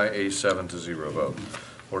reading by a 7-0 vote.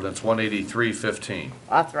 Ordinance 18315.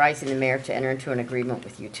 Authorizing the mayor to enter into an agreement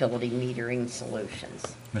with Utility Metering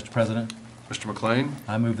Solutions. Mr. President, Mr. McLean?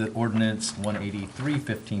 I move that ordinance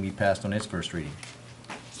 18315 be passed on its first reading.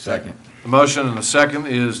 Second. The motion and the second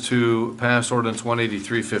is to pass ordinance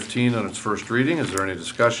 18315 on its first reading. Is there any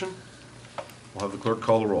discussion? We'll have the clerk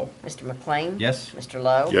call the roll. Mr. McLean? Yes. Mr.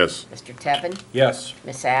 Lowe? Yes. Mr. Tevin? Yes.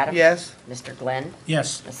 Ms. Adams? Yes. Mr. Glenn?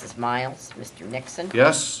 Yes. Mrs. Miles? Mr. Nixon?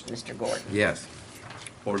 Yes. Mr. Gordon? Yes.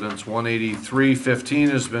 Ordinance 18315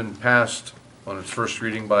 has been passed on its first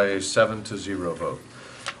reading by a 7-0 vote.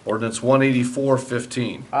 Ordinance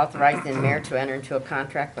 18415. Authorizing the mayor to enter into a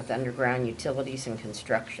contract with Underground Utilities and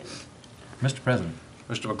Construction. Mr. President,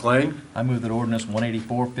 Mr. McLean? I move that ordinance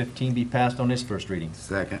 18415 be passed on its first reading.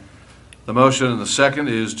 Second. The motion and the second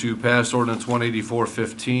is to pass ordinance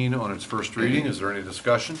 18415 on its first reading. Is there any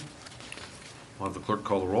discussion? We'll have the clerk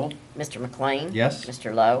call the roll. Mr. McLean? Yes.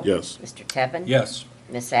 Mr. Lowe? Yes. Mr. Tevin? Yes.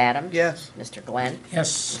 Ms. Adams? Yes. Mr. Glenn?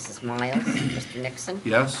 Yes. Mrs. Miles? Mr. Nixon?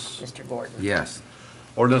 Yes. Mr. Gordon? Yes.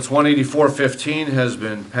 Ordinance 18415 has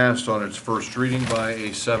been passed on its first reading by a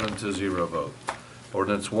 7-0 vote.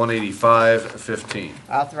 Ordinance 18515.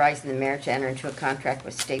 Authorizing the mayor to enter into a contract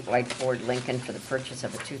with Statewide Ford Lincoln for the purchase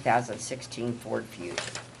of a 2016 Ford Fusion.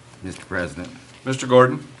 Mr. President, Mr.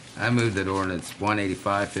 Gordon? I move that ordinance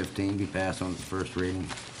 18515 be passed on its first reading.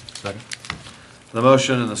 Second. The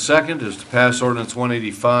motion and the second is to pass ordinance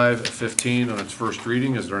 18515 on its first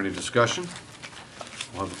reading. Is there any discussion?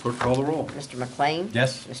 We'll have the clerk call the roll. Mr. McLean?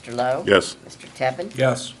 Yes. Mr. Lowe? Yes. Mr. Tevin?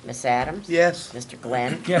 Yes. Ms. Adams? Yes. Mr.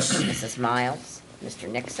 Glenn? Yes. Mrs. Miles?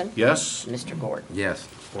 Mr. Nixon? Yes. Mr. Gordon? Yes.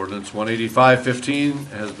 Ordinance 18515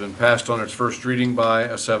 has been passed on its first reading by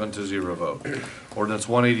a 7-0 vote. Ordinance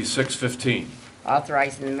 18615.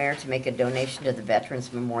 Authorizing the mayor to make a donation to the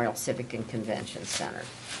Veterans Memorial Civic and Convention Center.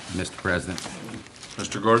 Mr. President,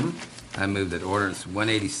 Mr. Gordon? I move that ordinance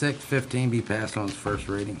 18615 be passed on its first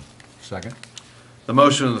reading. Second. The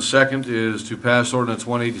motion and the second is to pass ordinance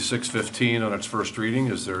 18615 on its first reading.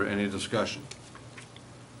 Is there any discussion?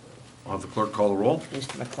 I'll have the clerk call the roll.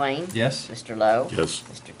 Mr. McLean? Yes. Mr. Lowe? Yes.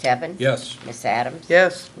 Mr. Tevin? Yes. Ms. Adams?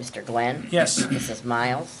 Yes. Mr. Glenn? Yes. Mrs.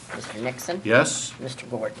 Miles? Mr. Nixon? Yes. Mr.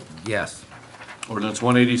 Gordon? Yes. Ordinance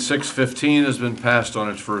 18615 has been passed on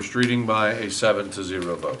its first reading by a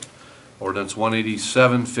 7-0 vote. Ordinance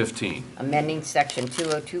 18715. Amending Section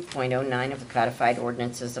 202.09 of the Codified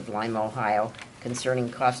Ordinances of Lima, Ohio concerning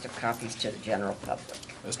cost of copies to the general public.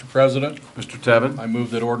 Mr. President, Mr. Tevin? I move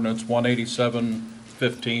that ordinance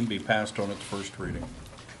 18715 be passed on its first reading.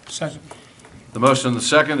 Second. The motion and the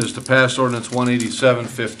second is to pass ordinance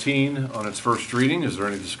 18715 on its first reading. Is there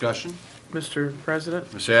any discussion? Mr.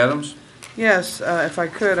 President? Ms. Adams? Yes, if I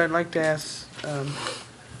could, I'd like to ask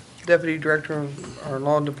Deputy Director of our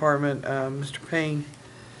Law Department, Mr. Payne,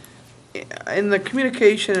 in the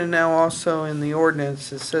communication and now also in the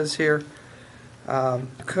ordinance, it says here,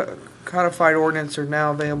 codified ordinance are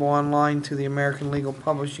now available online to the American Legal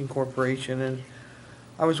Publishing Corporation, and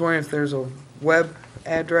I was wondering if there's a web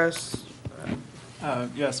address.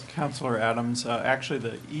 Yes, Councilor Adams. Actually,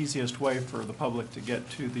 the easiest way for the public to get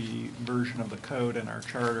to the version of the code in our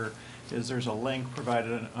charter is there's a link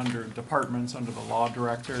provided under departments under the law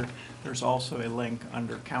director. There's also a link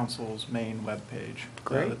under council's main webpage.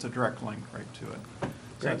 Great. It's a direct link right to it. So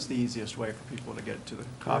Great. that's the easiest way for people to get to the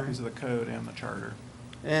copies of the code and the charter.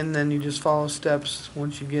 And then you just follow steps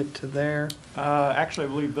once you get to there. Actually, I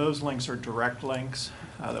believe those links are direct links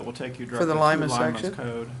that will take you directly the to Lima Lima's section?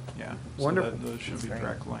 code. Yeah. Wonderful. So those should be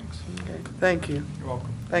direct links. Okay. Thank you. You're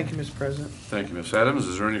welcome. Thank you, Mr. President. Thank you, Ms. Adams.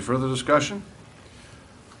 Is there any further discussion?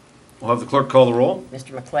 We'll have the clerk call the roll.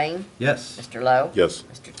 Mr. McLean? Yes. Mr. Lowe? Yes.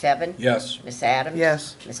 Mr. Tevin? Yes. Ms. Adams?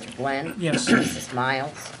 Yes. Mr. Glenn? Yes. Mrs.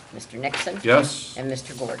 Miles? Mr. Nixon? Yes. And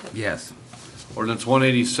Mr. Gordon? Yes. Ordinance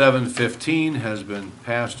 18715 has been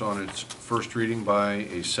passed on its first reading by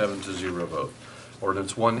a 7-0 vote.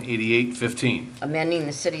 Ordinance 18815. Amending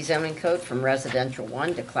the city zoning code from residential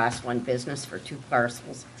 1 to class 1 business for 2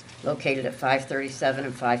 parcels located at 537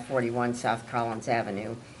 and 541 South Collins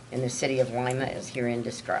Avenue in the city of Lima as herein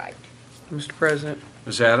described. Mr. President,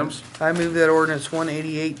 Ms. Adams? I move that ordinance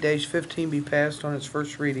 188-15 be passed on its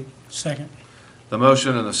first reading. Second. The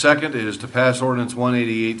motion and the second is to pass ordinance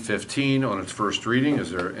 18815 on its first reading.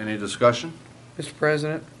 Is there any discussion? Mr.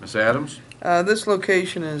 President. Ms. Adams? This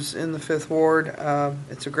location is in the Fifth Ward.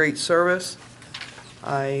 It's a great service.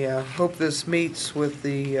 I hope this meets with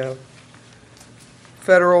the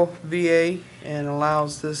federal VA and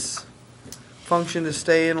allows this function to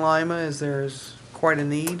stay in Lima, as there is quite a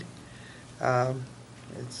need.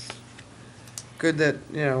 It's good that,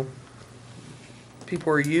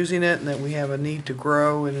 people are using it and that we have a need to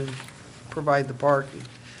grow and provide the parking.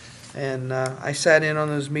 And I sat in on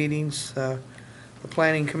those meetings, the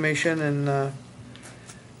Planning Commission, and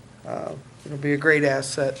it'll be a great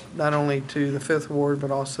asset, not only to the Fifth Ward,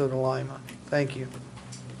 but also to Lima. Thank you.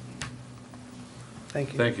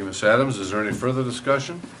 Thank you. Thank you, Ms. Adams. Is there any further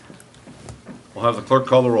discussion? We'll have the clerk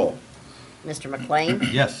call the roll. Mr. McLean?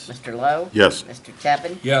 Yes. Mr. Lowe? Yes. Mr.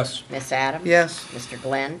 Tevin? Yes. Miss Adams? Yes. Mr.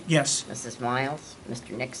 Glenn? Yes. Mrs. Miles?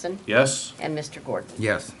 Mr. Nixon? Yes. And Mr. Gordon?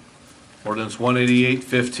 Yes. Ordinance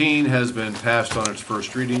 188-15 has been passed on its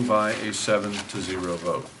first reading by a 7-0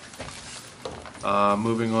 vote.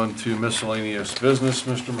 Moving on to miscellaneous business,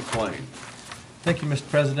 Mr. McLean. Thank you, Mr.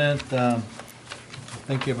 President. I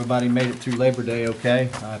think everybody made it through Labor Day okay.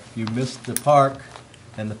 If you missed the park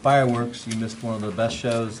and the fireworks, you missed one of the best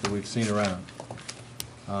shows that we've seen around.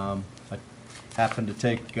 I happened to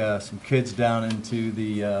take some kids down into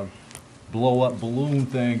the blow-up balloon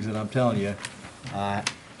things, and I'm telling you,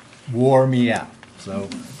 wore me out. So,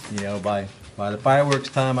 by the fireworks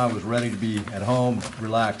time, I was ready to be at home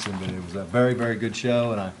relaxing, but it was a very, very good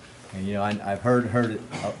show, and I've heard it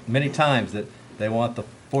many times that they want the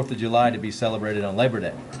 4th of July to be celebrated on Labor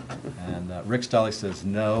Day. And Rick Stolley says,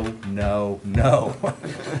 no, no, no.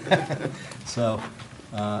 So,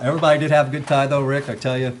 everybody did have a good time though, Rick, I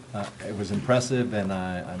tell you. It was impressive, and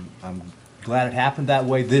I'm glad it happened that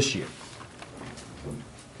way this year.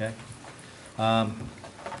 Okay?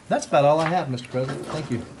 That's about all I have, Mr. President.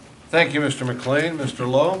 Thank you. Thank you, Mr. McLean. Mr.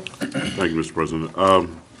 Lowe? Thank you, Mr. President.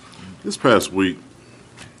 This past week,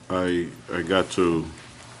 I got to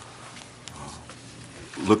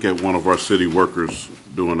look at one of our city workers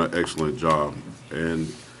doing an excellent job, and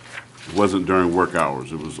it wasn't during work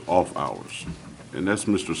hours, it was off hours, and that's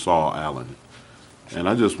Mr. Saul Allen. And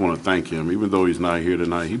I just want to thank him. Even though he's not here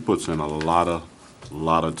tonight, he puts in a lot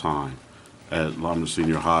of time at Lima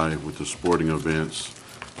Senior High with the sporting events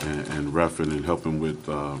and reffing and helping with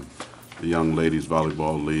the young ladies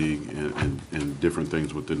volleyball league and different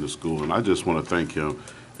things within the school. And I just want to thank him.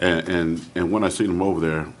 And when I seen him over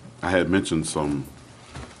there, I had mentioned some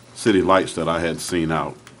city lights that I had seen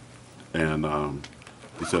out, and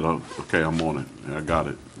he said, "Oh, okay, I'm on it." And I got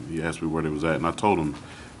it. He asked me where they was at, and I told him.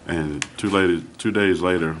 And 2 days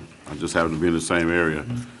later, I just happened to be in the same area,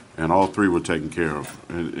 and all three were taken care of.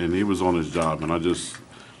 And he was on his job, and I just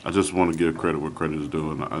want to give credit where credit is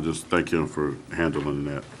due, and I just thank him for handling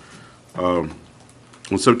that. On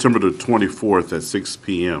September the 24th at 6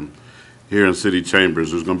 p.m. here in City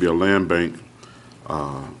Chambers, there's going to be a land bank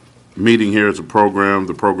meeting here. It's a program.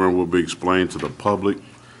 The program will be explained to the public.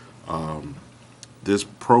 This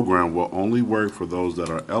program will only work for those that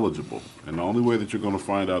are eligible, and the only way that you're going to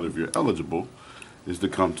find out if you're eligible is to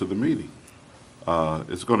come to the meeting.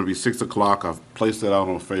 It's going to be 6 o'clock. I've placed that out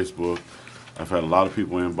on Facebook. I've had a lot of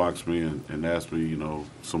people inbox me and ask me,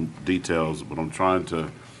 some details, but I'm trying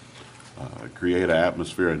to create an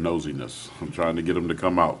atmosphere of nosiness. I'm trying to get them to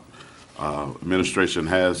come out. Administration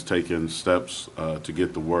has taken steps to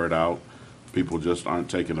get the word out. People just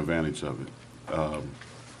aren't taking advantage of it.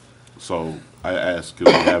 So I asked, could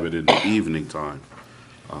we have it in the evening time?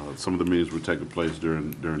 Some of the meetings were taking place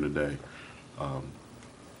during the day.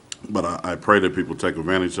 But I pray that people take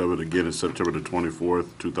advantage of it. Again, it's September the 24th,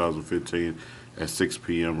 2015 at 6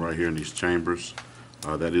 p.m. right here in these chambers.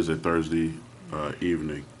 That is a Thursday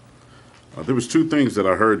evening. There was two things that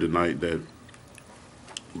I heard tonight that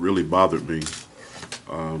really bothered me.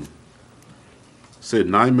 Said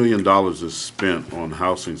 $9 million is spent on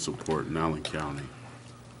housing support in Allen County.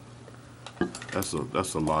 That's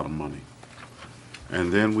a lot of money.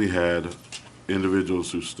 And then we had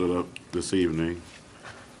individuals who stood up this evening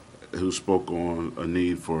who spoke on a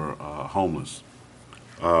need for homeless.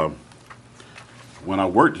 When I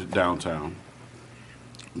worked downtown,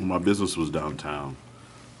 when my business was downtown,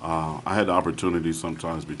 I had the opportunity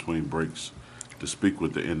sometimes between breaks to speak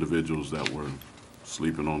with the individuals that were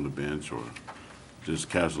sleeping on the bench or just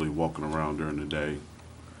casually walking around during the day.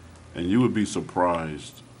 And you would be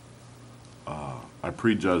surprised. I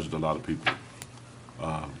prejudged a lot of people,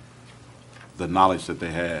 the knowledge that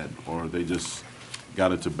they had, or they just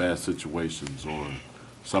got into bad situations, or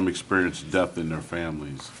some experienced death in their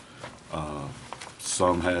families.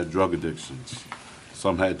 Some had drug addictions.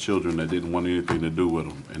 Some had children that didn't want anything to do with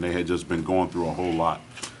them, and they had just been going through a whole lot.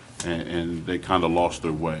 and they kind of lost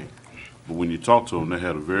their way. But when you talk to them, they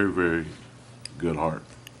had a very, very good heart,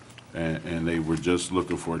 and they were just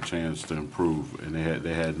looking for a chance to improve, and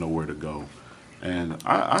they had nowhere to go. And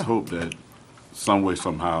I hope that some way,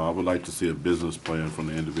 somehow, I would like to see a business plan from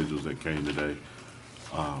the individuals that came today,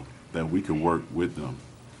 that we could work with them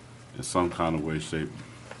in some kind of way, shape,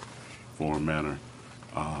 form, manner.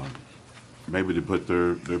 Maybe to put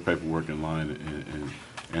their paperwork in line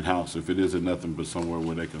and house, if it isn't nothing but somewhere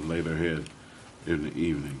where they can lay their head in the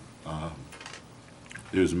evening.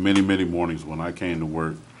 There's many, many mornings when I came to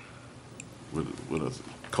work with a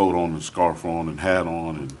coat on and scarf on and hat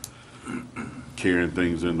on and carrying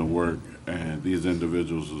things into work, and these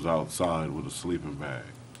individuals was outside with a sleeping bag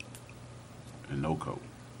and no coat.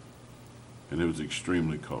 And it was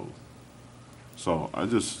extremely cold. So I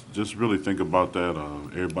just really think about that.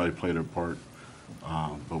 Everybody played their part.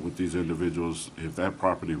 But with these individuals, if that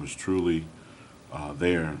property was truly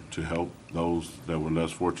there to help those that were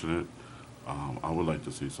less fortunate, I would like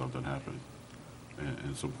to see something happen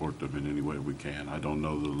and support them in any way we can. I don't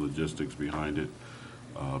know the logistics behind it,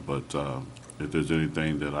 but if there's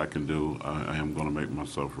anything that I can do, I am going to make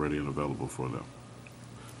myself ready and available for them.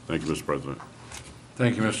 Thank you, Mr. President.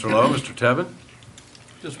 Thank you, Mr. Lowe. Mr. Tevin?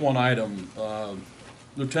 Just one item,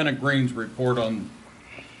 Lieutenant Green's report on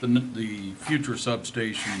the future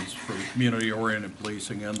substations for the community-oriented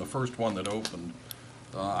policing, and the first one that opened.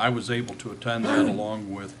 I was able to attend that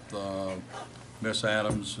along with Miss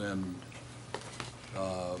Adams and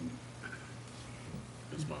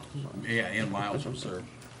Ann Miles was there.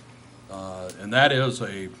 And that is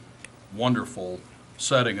a wonderful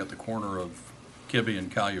setting at the corner of Kibbe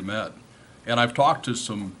and Calumet. And I've talked to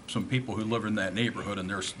some people who live in that neighborhood, and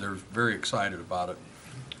they're very excited about it.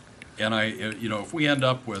 And if we end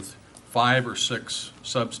up with 5 or 6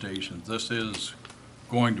 substations, this is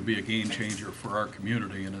going to be a game changer for our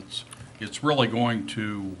community, and it's really going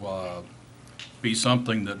to be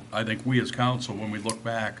something that I think we as council, when we look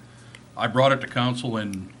back, I brought it to council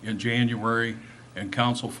in January, and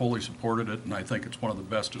council fully supported it, and I think it's one of the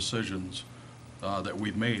best decisions that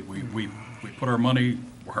we've made. We put our money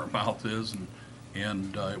where our mouth is,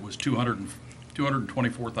 and it was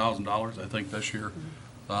 $224,000, I think, this year.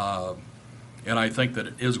 And I think that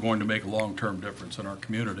it is going to make a long-term difference in our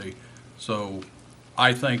community. So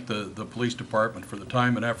I thank the police department for the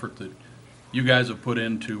time and effort that you guys have put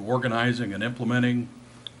into organizing and implementing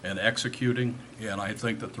and executing, and I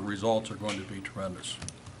think that the results are going to be tremendous.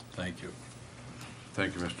 Thank you.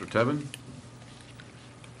 Thank you, Mr. Tevin.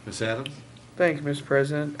 Ms. Adams? Thank you, Mr.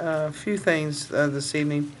 President. A few things this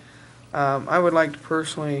evening. I would like to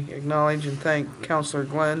personally acknowledge and thank Councilor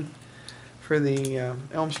Glenn for the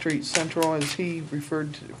Elm Street Central, as he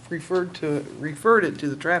referred it to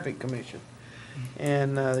the Traffic Commission.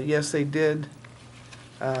 And yes, they did.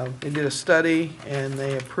 They did a study and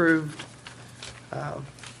they approved that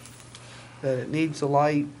it needs a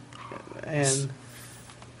light, and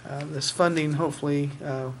this funding, hopefully,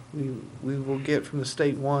 we will get from the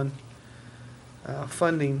State One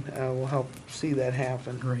funding will help see that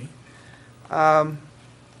happen. Great. I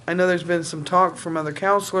know there's been some talk from other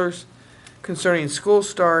counselors concerning school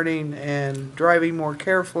starting and driving more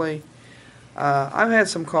carefully. I've had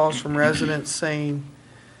some calls from residents saying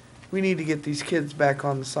we need to get these kids back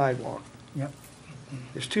on the sidewalk. Yep.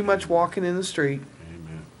 There's too much walking in the street,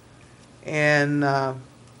 Amen. and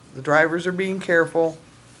the drivers are being careful,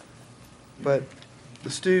 but the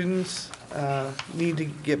students need to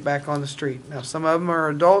get back on the street. Now, some of them are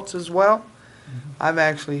adults as well. I've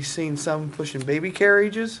actually seen some pushing baby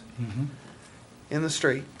carriages in the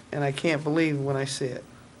street, and I can't believe when I see it.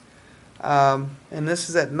 And this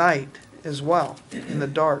is at night as well, in the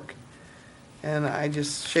dark. And I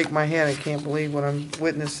just shake my head. I can't believe what I'm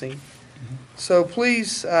witnessing. So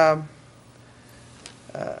please put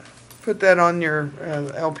that on your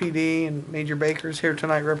LPD, and Major Baker's here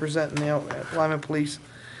tonight representing the Lima Police.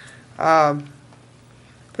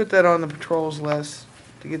 Put that on the patrols list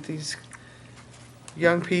to get these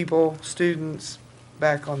young people, students,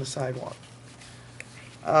 back on the sidewalk.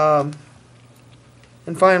 And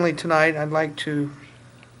finally, tonight, I'd like to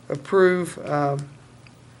approve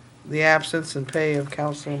the absence and pay of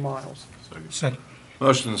Counselor Miles. Second.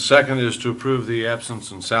 Motion and second is to approve the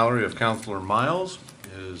absence and salary of Counselor Miles.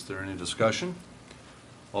 Is there any discussion?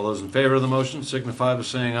 All those in favor of the motion signify by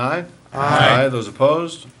saying aye. Aye. Those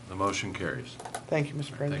opposed, the motion carries. Thank you,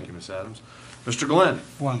 Mr. President. Thank you, Ms. Adams. Mr. Glenn?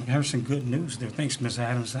 Well, I have some good news there. Thanks, Ms.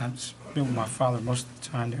 Adams. I've been with my father most of the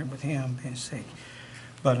time there with him being sick.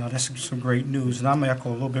 But that's some great news. And I'm going to echo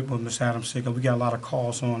a little bit what Ms. Adams said, because we got a lot of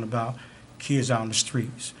calls on about kids out in the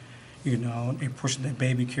streets. You know, they pushing their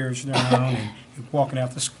baby carriage around and walking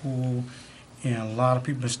after school. And a lot of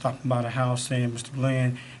people are stopping by the house saying, Mr.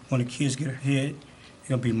 Bland, when the kids get hit,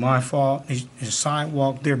 it'll be my fault. There's a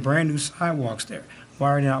sidewalk there, brand new sidewalks there.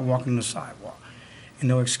 Why are they not walking the sidewalk? And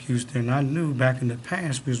no excuse there. And I knew back in the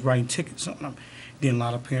past we was writing tickets on them. Then a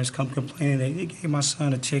lot of parents come complaining they gave my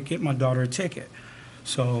son a ticket, my daughter a ticket.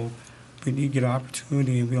 So we need to get an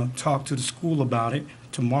opportunity, and we're going to talk to the school about it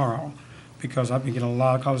tomorrow, because I've been getting a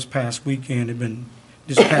lot of calls this past weekend.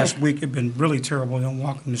 This past week it been really terrible. Them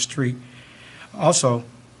walking the street. Also,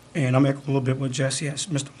 and I'm echoing a little bit what Jesse,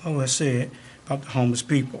 Mr. Lowe has said about the homeless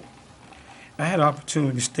people. I had an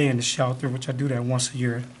opportunity to stay in the shelter, which I do that once a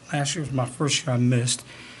year. Last year was my first year I missed.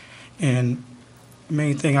 And the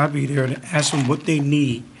main thing, I'd be there to ask them what they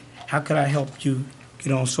need. How could I help you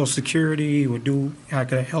get on Social Security, or how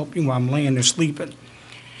could I help you while I'm laying there sleeping?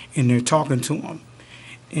 And they're talking to them.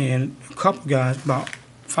 And a couple guys, about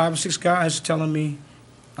 5 or 6 guys telling me,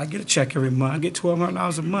 I get a check every month. I get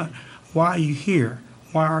 $1,200 a month. Why are you here?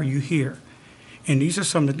 Why are you here? And these are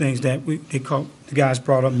some of the things that the guys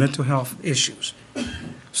brought up, mental health issues.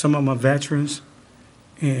 Some of them are veterans,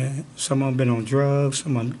 and some of them been on drugs,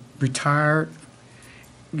 some of them retired,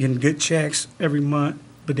 getting good checks every month,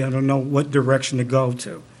 but they don't know what direction to go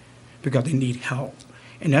to because they need help.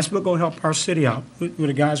 And that's what's going to help our city out, what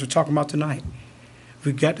the guys were talking about tonight.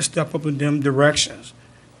 We got to step up in them directions.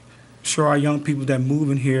 Show our young people that move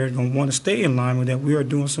in here are going to want to stay in Lima that we are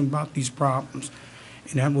doing something about these problems.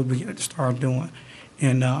 And that's what we got to start doing.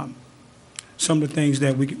 And some of the things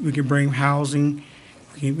that we can bring housing,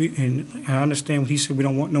 and I understand what he said, we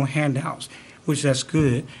don't want no handouts, which that's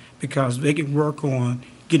good, because they can work on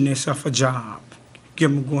getting themselves a job. Give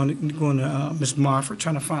them going to Ms. Mofford,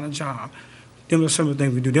 trying to find a job. Them are some of the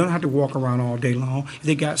things we do. They don't have to walk around all day long. If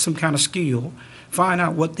they got some kind of skill, find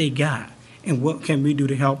out what they got and what can we do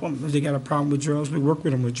to help them. If they got a problem with drugs, we work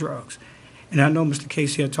with them with drugs. And I know Mr.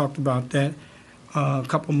 Casey had talked about that a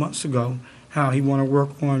couple months ago, how he want to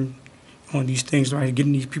work on these things, right,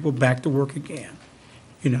 getting these people back to work again.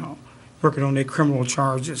 You know, working on their criminal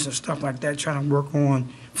charges and stuff like that, trying to work on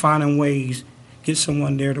finding ways, get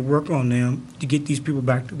someone there to work on them to get these people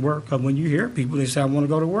back to work. Because when you hear people, they say, I want to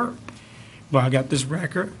go to work. Well, I got this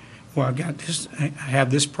record, well, I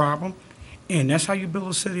have this problem. And that's how you build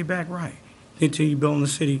a city back right. Until you build the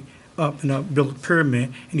city up and up, build a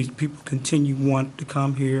pyramid, and these people continue want to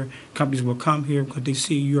come here. Companies will come here because they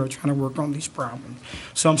see you are trying to work on these problems.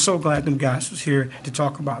 So I'm so glad them guys was here to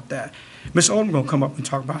talk about that. Ms. Odom going to come up and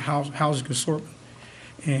talk about housing assortment.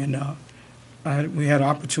 And we had an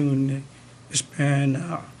opportunity to spend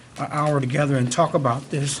an hour together and talk about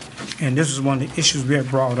this. And this is one of the issues we had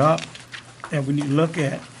brought up that we need to look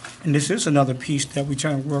at. And this is another piece that we're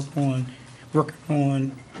trying to working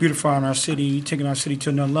on beautifying our city, taking our city to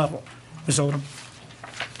another level. Ms. Odom.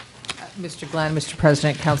 Mr. Glenn, Mr.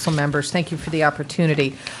 President, council members, thank you for the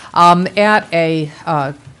opportunity. At a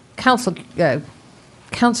council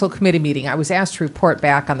committee meeting, I was asked to report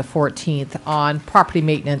back on the 14th on property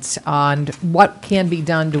maintenance, on what can be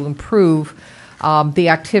done to improve the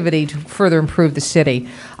activity to further improve the city.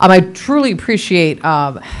 I truly appreciate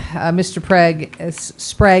Mr.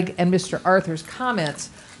 Sprague and Mr. Arthur's comments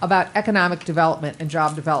about economic development and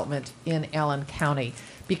job development in Allen County,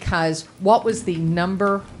 because what was the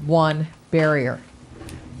 #1 barrier?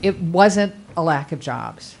 It wasn't a lack of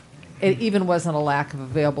jobs. It even wasn't a lack of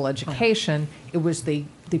available education. It was the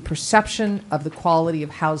perception of the quality of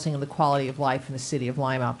housing and the quality of life in the city of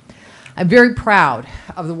Lima. I'm very proud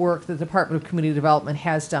of the work that the Department of Community Development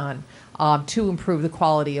has done to improve the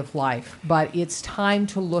quality of life, but it's time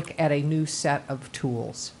to look at a new set of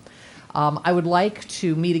tools. I would like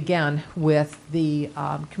to meet again with the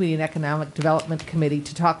Community and Economic Development Committee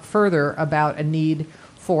to talk further about a need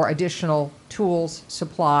for additional tools,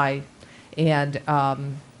 supply, and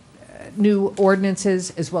new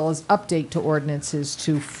ordinances, as well as update to ordinances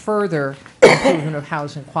to further improvement of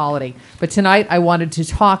housing quality. But tonight I wanted to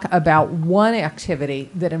talk about one activity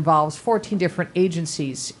that involves 14 different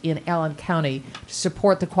agencies in Allen County to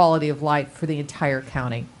support the quality of life for the entire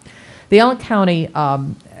county. The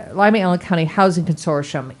Lima Allen County Housing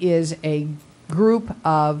Consortium is a group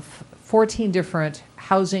of 14 different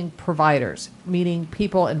housing providers, meaning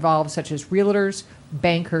people involved such as realtors,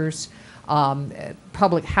 bankers,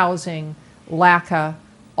 public housing, LACA,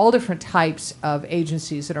 all different types of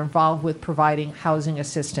agencies that are involved with providing housing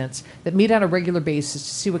assistance that meet on a regular basis to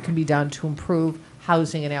see what can be done to improve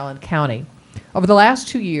housing in Allen County. Over the last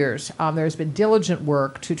 2 years, there's been diligent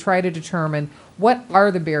work to try to determine what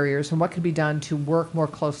are the barriers and what can be done to work more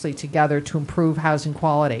closely together to improve housing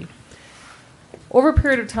quality. Over a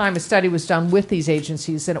period of time, a study was done with these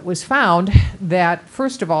agencies, and it was found that,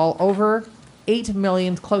 first of all, over $8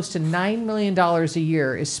 million, close to $9 million a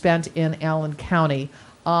year is spent in Allen County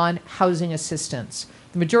on housing assistance.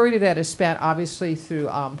 The majority of that is spent, obviously, through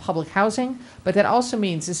public housing, but that also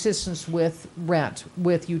means assistance with rent,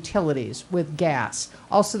 with utilities, with gas,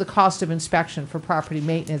 also the cost of inspection for property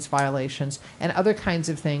maintenance violations, and other kinds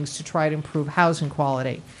of things to try to improve housing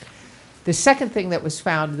quality. The second thing that was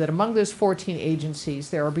found, that among those 14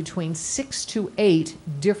 agencies, there are between 6 to 8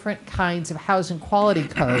 different kinds of housing quality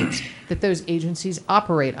codes that those agencies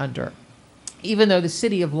operate under. Even though the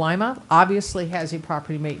city of Lima obviously has a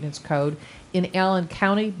property maintenance code, in Allen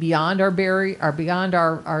County, beyond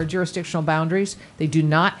our jurisdictional boundaries, they do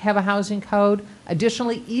not have a housing code.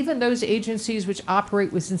 Additionally, even those agencies which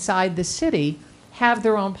operate within inside the city have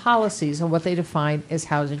their own policies on what they define as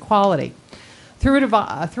housing quality. Through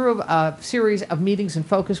a series of meetings and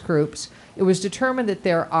focus groups, it was determined that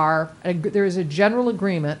there is a general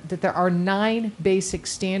agreement that there are 9 basic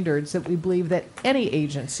standards that we believe that any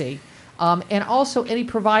agency and also any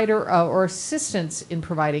provider or assistance in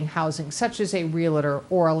providing housing, such as a realtor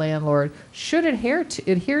or a landlord, should adhere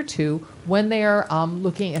to when they are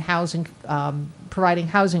looking at housing, providing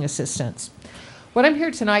housing assistance. What I'm here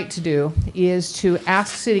tonight to do is to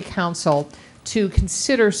ask City Council to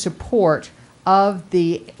consider support of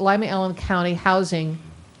the Lima-Allen County Housing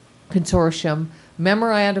Consortium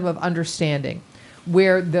Memorandum of Understanding,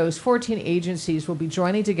 where those 14 agencies will be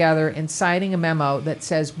joining together and signing a memo that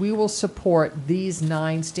says we will support these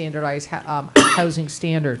 9 standardized housing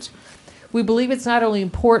standards. We believe it's not only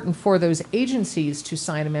important for those agencies to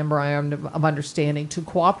sign a memorandum of understanding to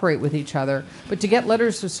cooperate with each other, but to get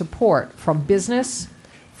letters of support from business,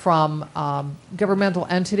 from governmental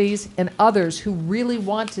entities, and others who really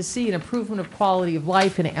want to see an improvement of quality of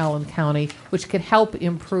life in Allen County, which can help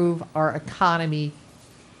improve our economy,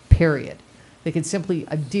 period. They can simply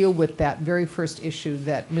deal with that very first issue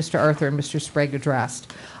that Mr. Arthur and Mr. Sprague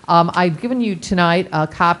addressed. I've given you tonight a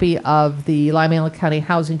copy of the Lima-Allen County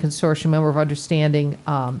Housing Consortium Member of Understanding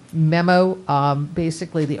memo,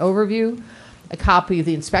 basically the overview, a copy of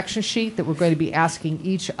the inspection sheet that we're going to be asking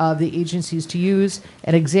each of the agencies to use,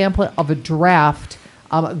 an example of a draft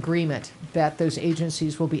agreement that those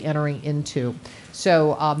agencies will be entering into.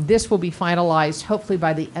 So this will be finalized hopefully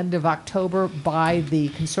by the end of October by the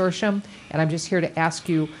consortium, and I'm just here to ask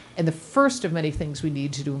you, and the first of many things we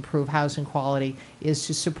need to improve housing quality is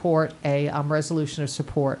to support a resolution of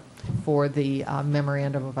support for the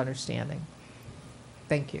Memorandum of Understanding.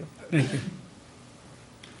 Thank you. Thank you.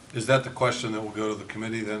 Is that the question that will go to the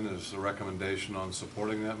committee then, is the recommendation on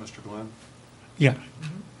supporting that, Mr. Glenn? Yeah.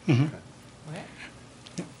 Mm-hmm. Okay.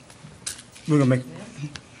 We're gonna make.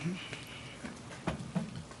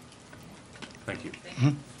 Thank you.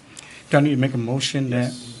 Do I need to make a motion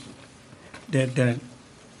that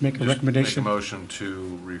make a Just recommendation? Make a motion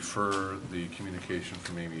to refer the communication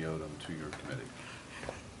from Amy Odom to your committee.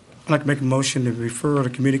 I'd like to make a motion to refer the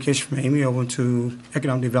communication from Amy over to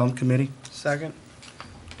Economic Development Committee. Second.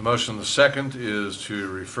 The motion, the second, is to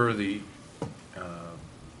refer the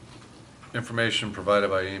information provided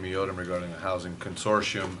by Amy Odom regarding the Housing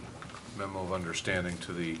Consortium Memo of Understanding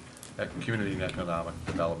to the Community and Economic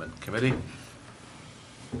Development Committee.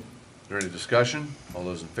 Is there any discussion? All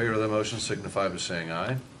those in favor of the motion signify by saying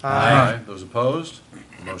aye. Aye. Those opposed?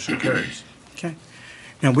 The motion carries. Okay.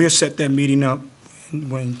 Now, we'll set that meeting up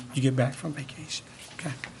when you get back from vacation.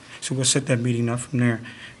 Okay. So we'll set that meeting up from there.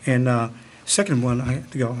 And second one, I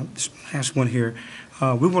have to go, this last one here.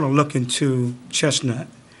 We want to look into Chestnut.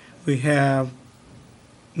 We have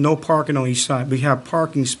no parking on each side. We have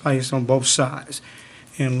parking space on both sides.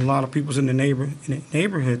 And a lot of people's in the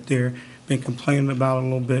neighborhood there been complaining about it a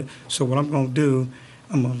little bit. So what I'm going to do,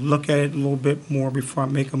 I'm going to look at it a little bit more before I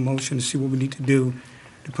make a motion to see what we need to do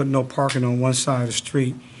to put no parking on one side of the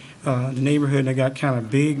street. The neighborhood, they got kind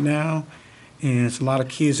of big now, and it's a lot of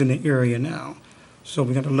kids in the area now. So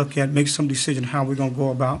we're going to look at, make some decision how we're going to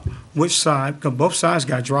go about which side, because both sides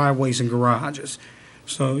got driveways and garages.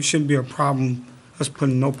 So it shouldn't be a problem us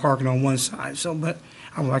putting no parking on one side. So, but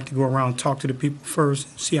I would like to go around and talk to the people first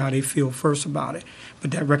and see how they feel first about it.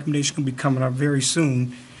 But that recommendation will be coming up very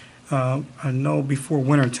soon. I know before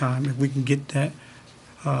winter time, if we can get that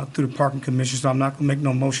through the parking commission. So I'm not going to make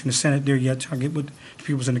no motion to send it there yet till I get with the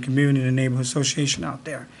people in the community and the neighborhood association out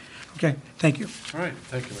there. Okay, thank you. All right,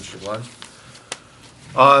 thank you, Mr. Glenn.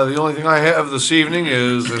 The only thing I have this evening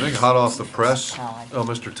is, I think, hot off the press. Oh,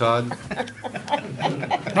 Mr. Todd.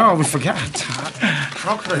 Oh, we forgot.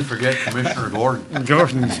 How could I forget Commissioner Gordon?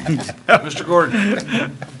 Gordon. Mr.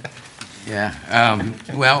 Gordon. Yeah,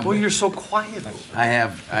 well. Well, you're so quiet. I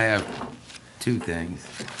have two things.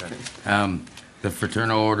 The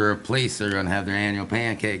Fraternal Order of Police are going to have their annual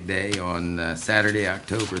Pancake Day on Saturday,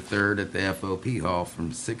 October 3rd at the FOP Hall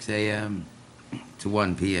from 6 a.m. to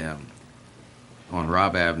 1 p.m. on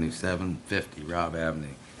Robb Avenue, 750 Robb Avenue.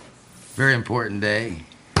 Very important day.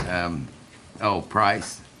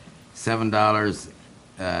 Price, $7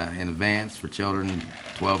 in advance for children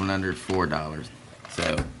 12 and under, $4.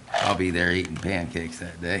 So I'll be there eating pancakes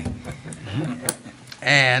that day.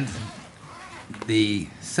 And the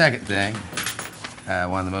second thing,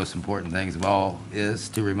 one of the most important things of all, is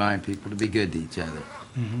to remind people to be good to each other.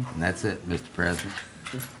 And that's it, Mr. President.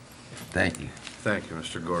 Thank you. Thank you,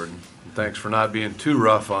 Mr. Gordon. And thanks for not being too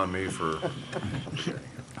rough on me for...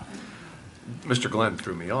 Mr. Glenn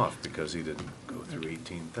threw me off because he didn't go through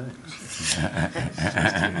 18 things.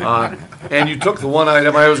 And you took the one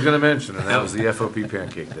item I was going to mention, and that was the FOP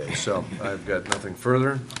Pancake Day. So I've got nothing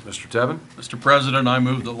further. Mr. Tevin? Mr. President, I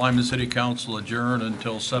move that Lima City Council adjourn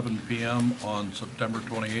until 7 p.m. on September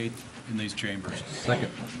 28th in these chambers.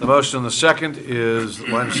 Second. The motion and the second is that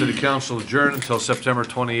Lima City Council adjourn until September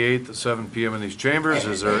 28th at 7 p.m. in these chambers.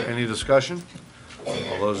 Is there any discussion?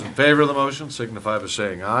 All those in favor of the motion signify by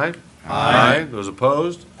saying aye. Aye. Those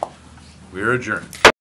opposed? We are adjourned.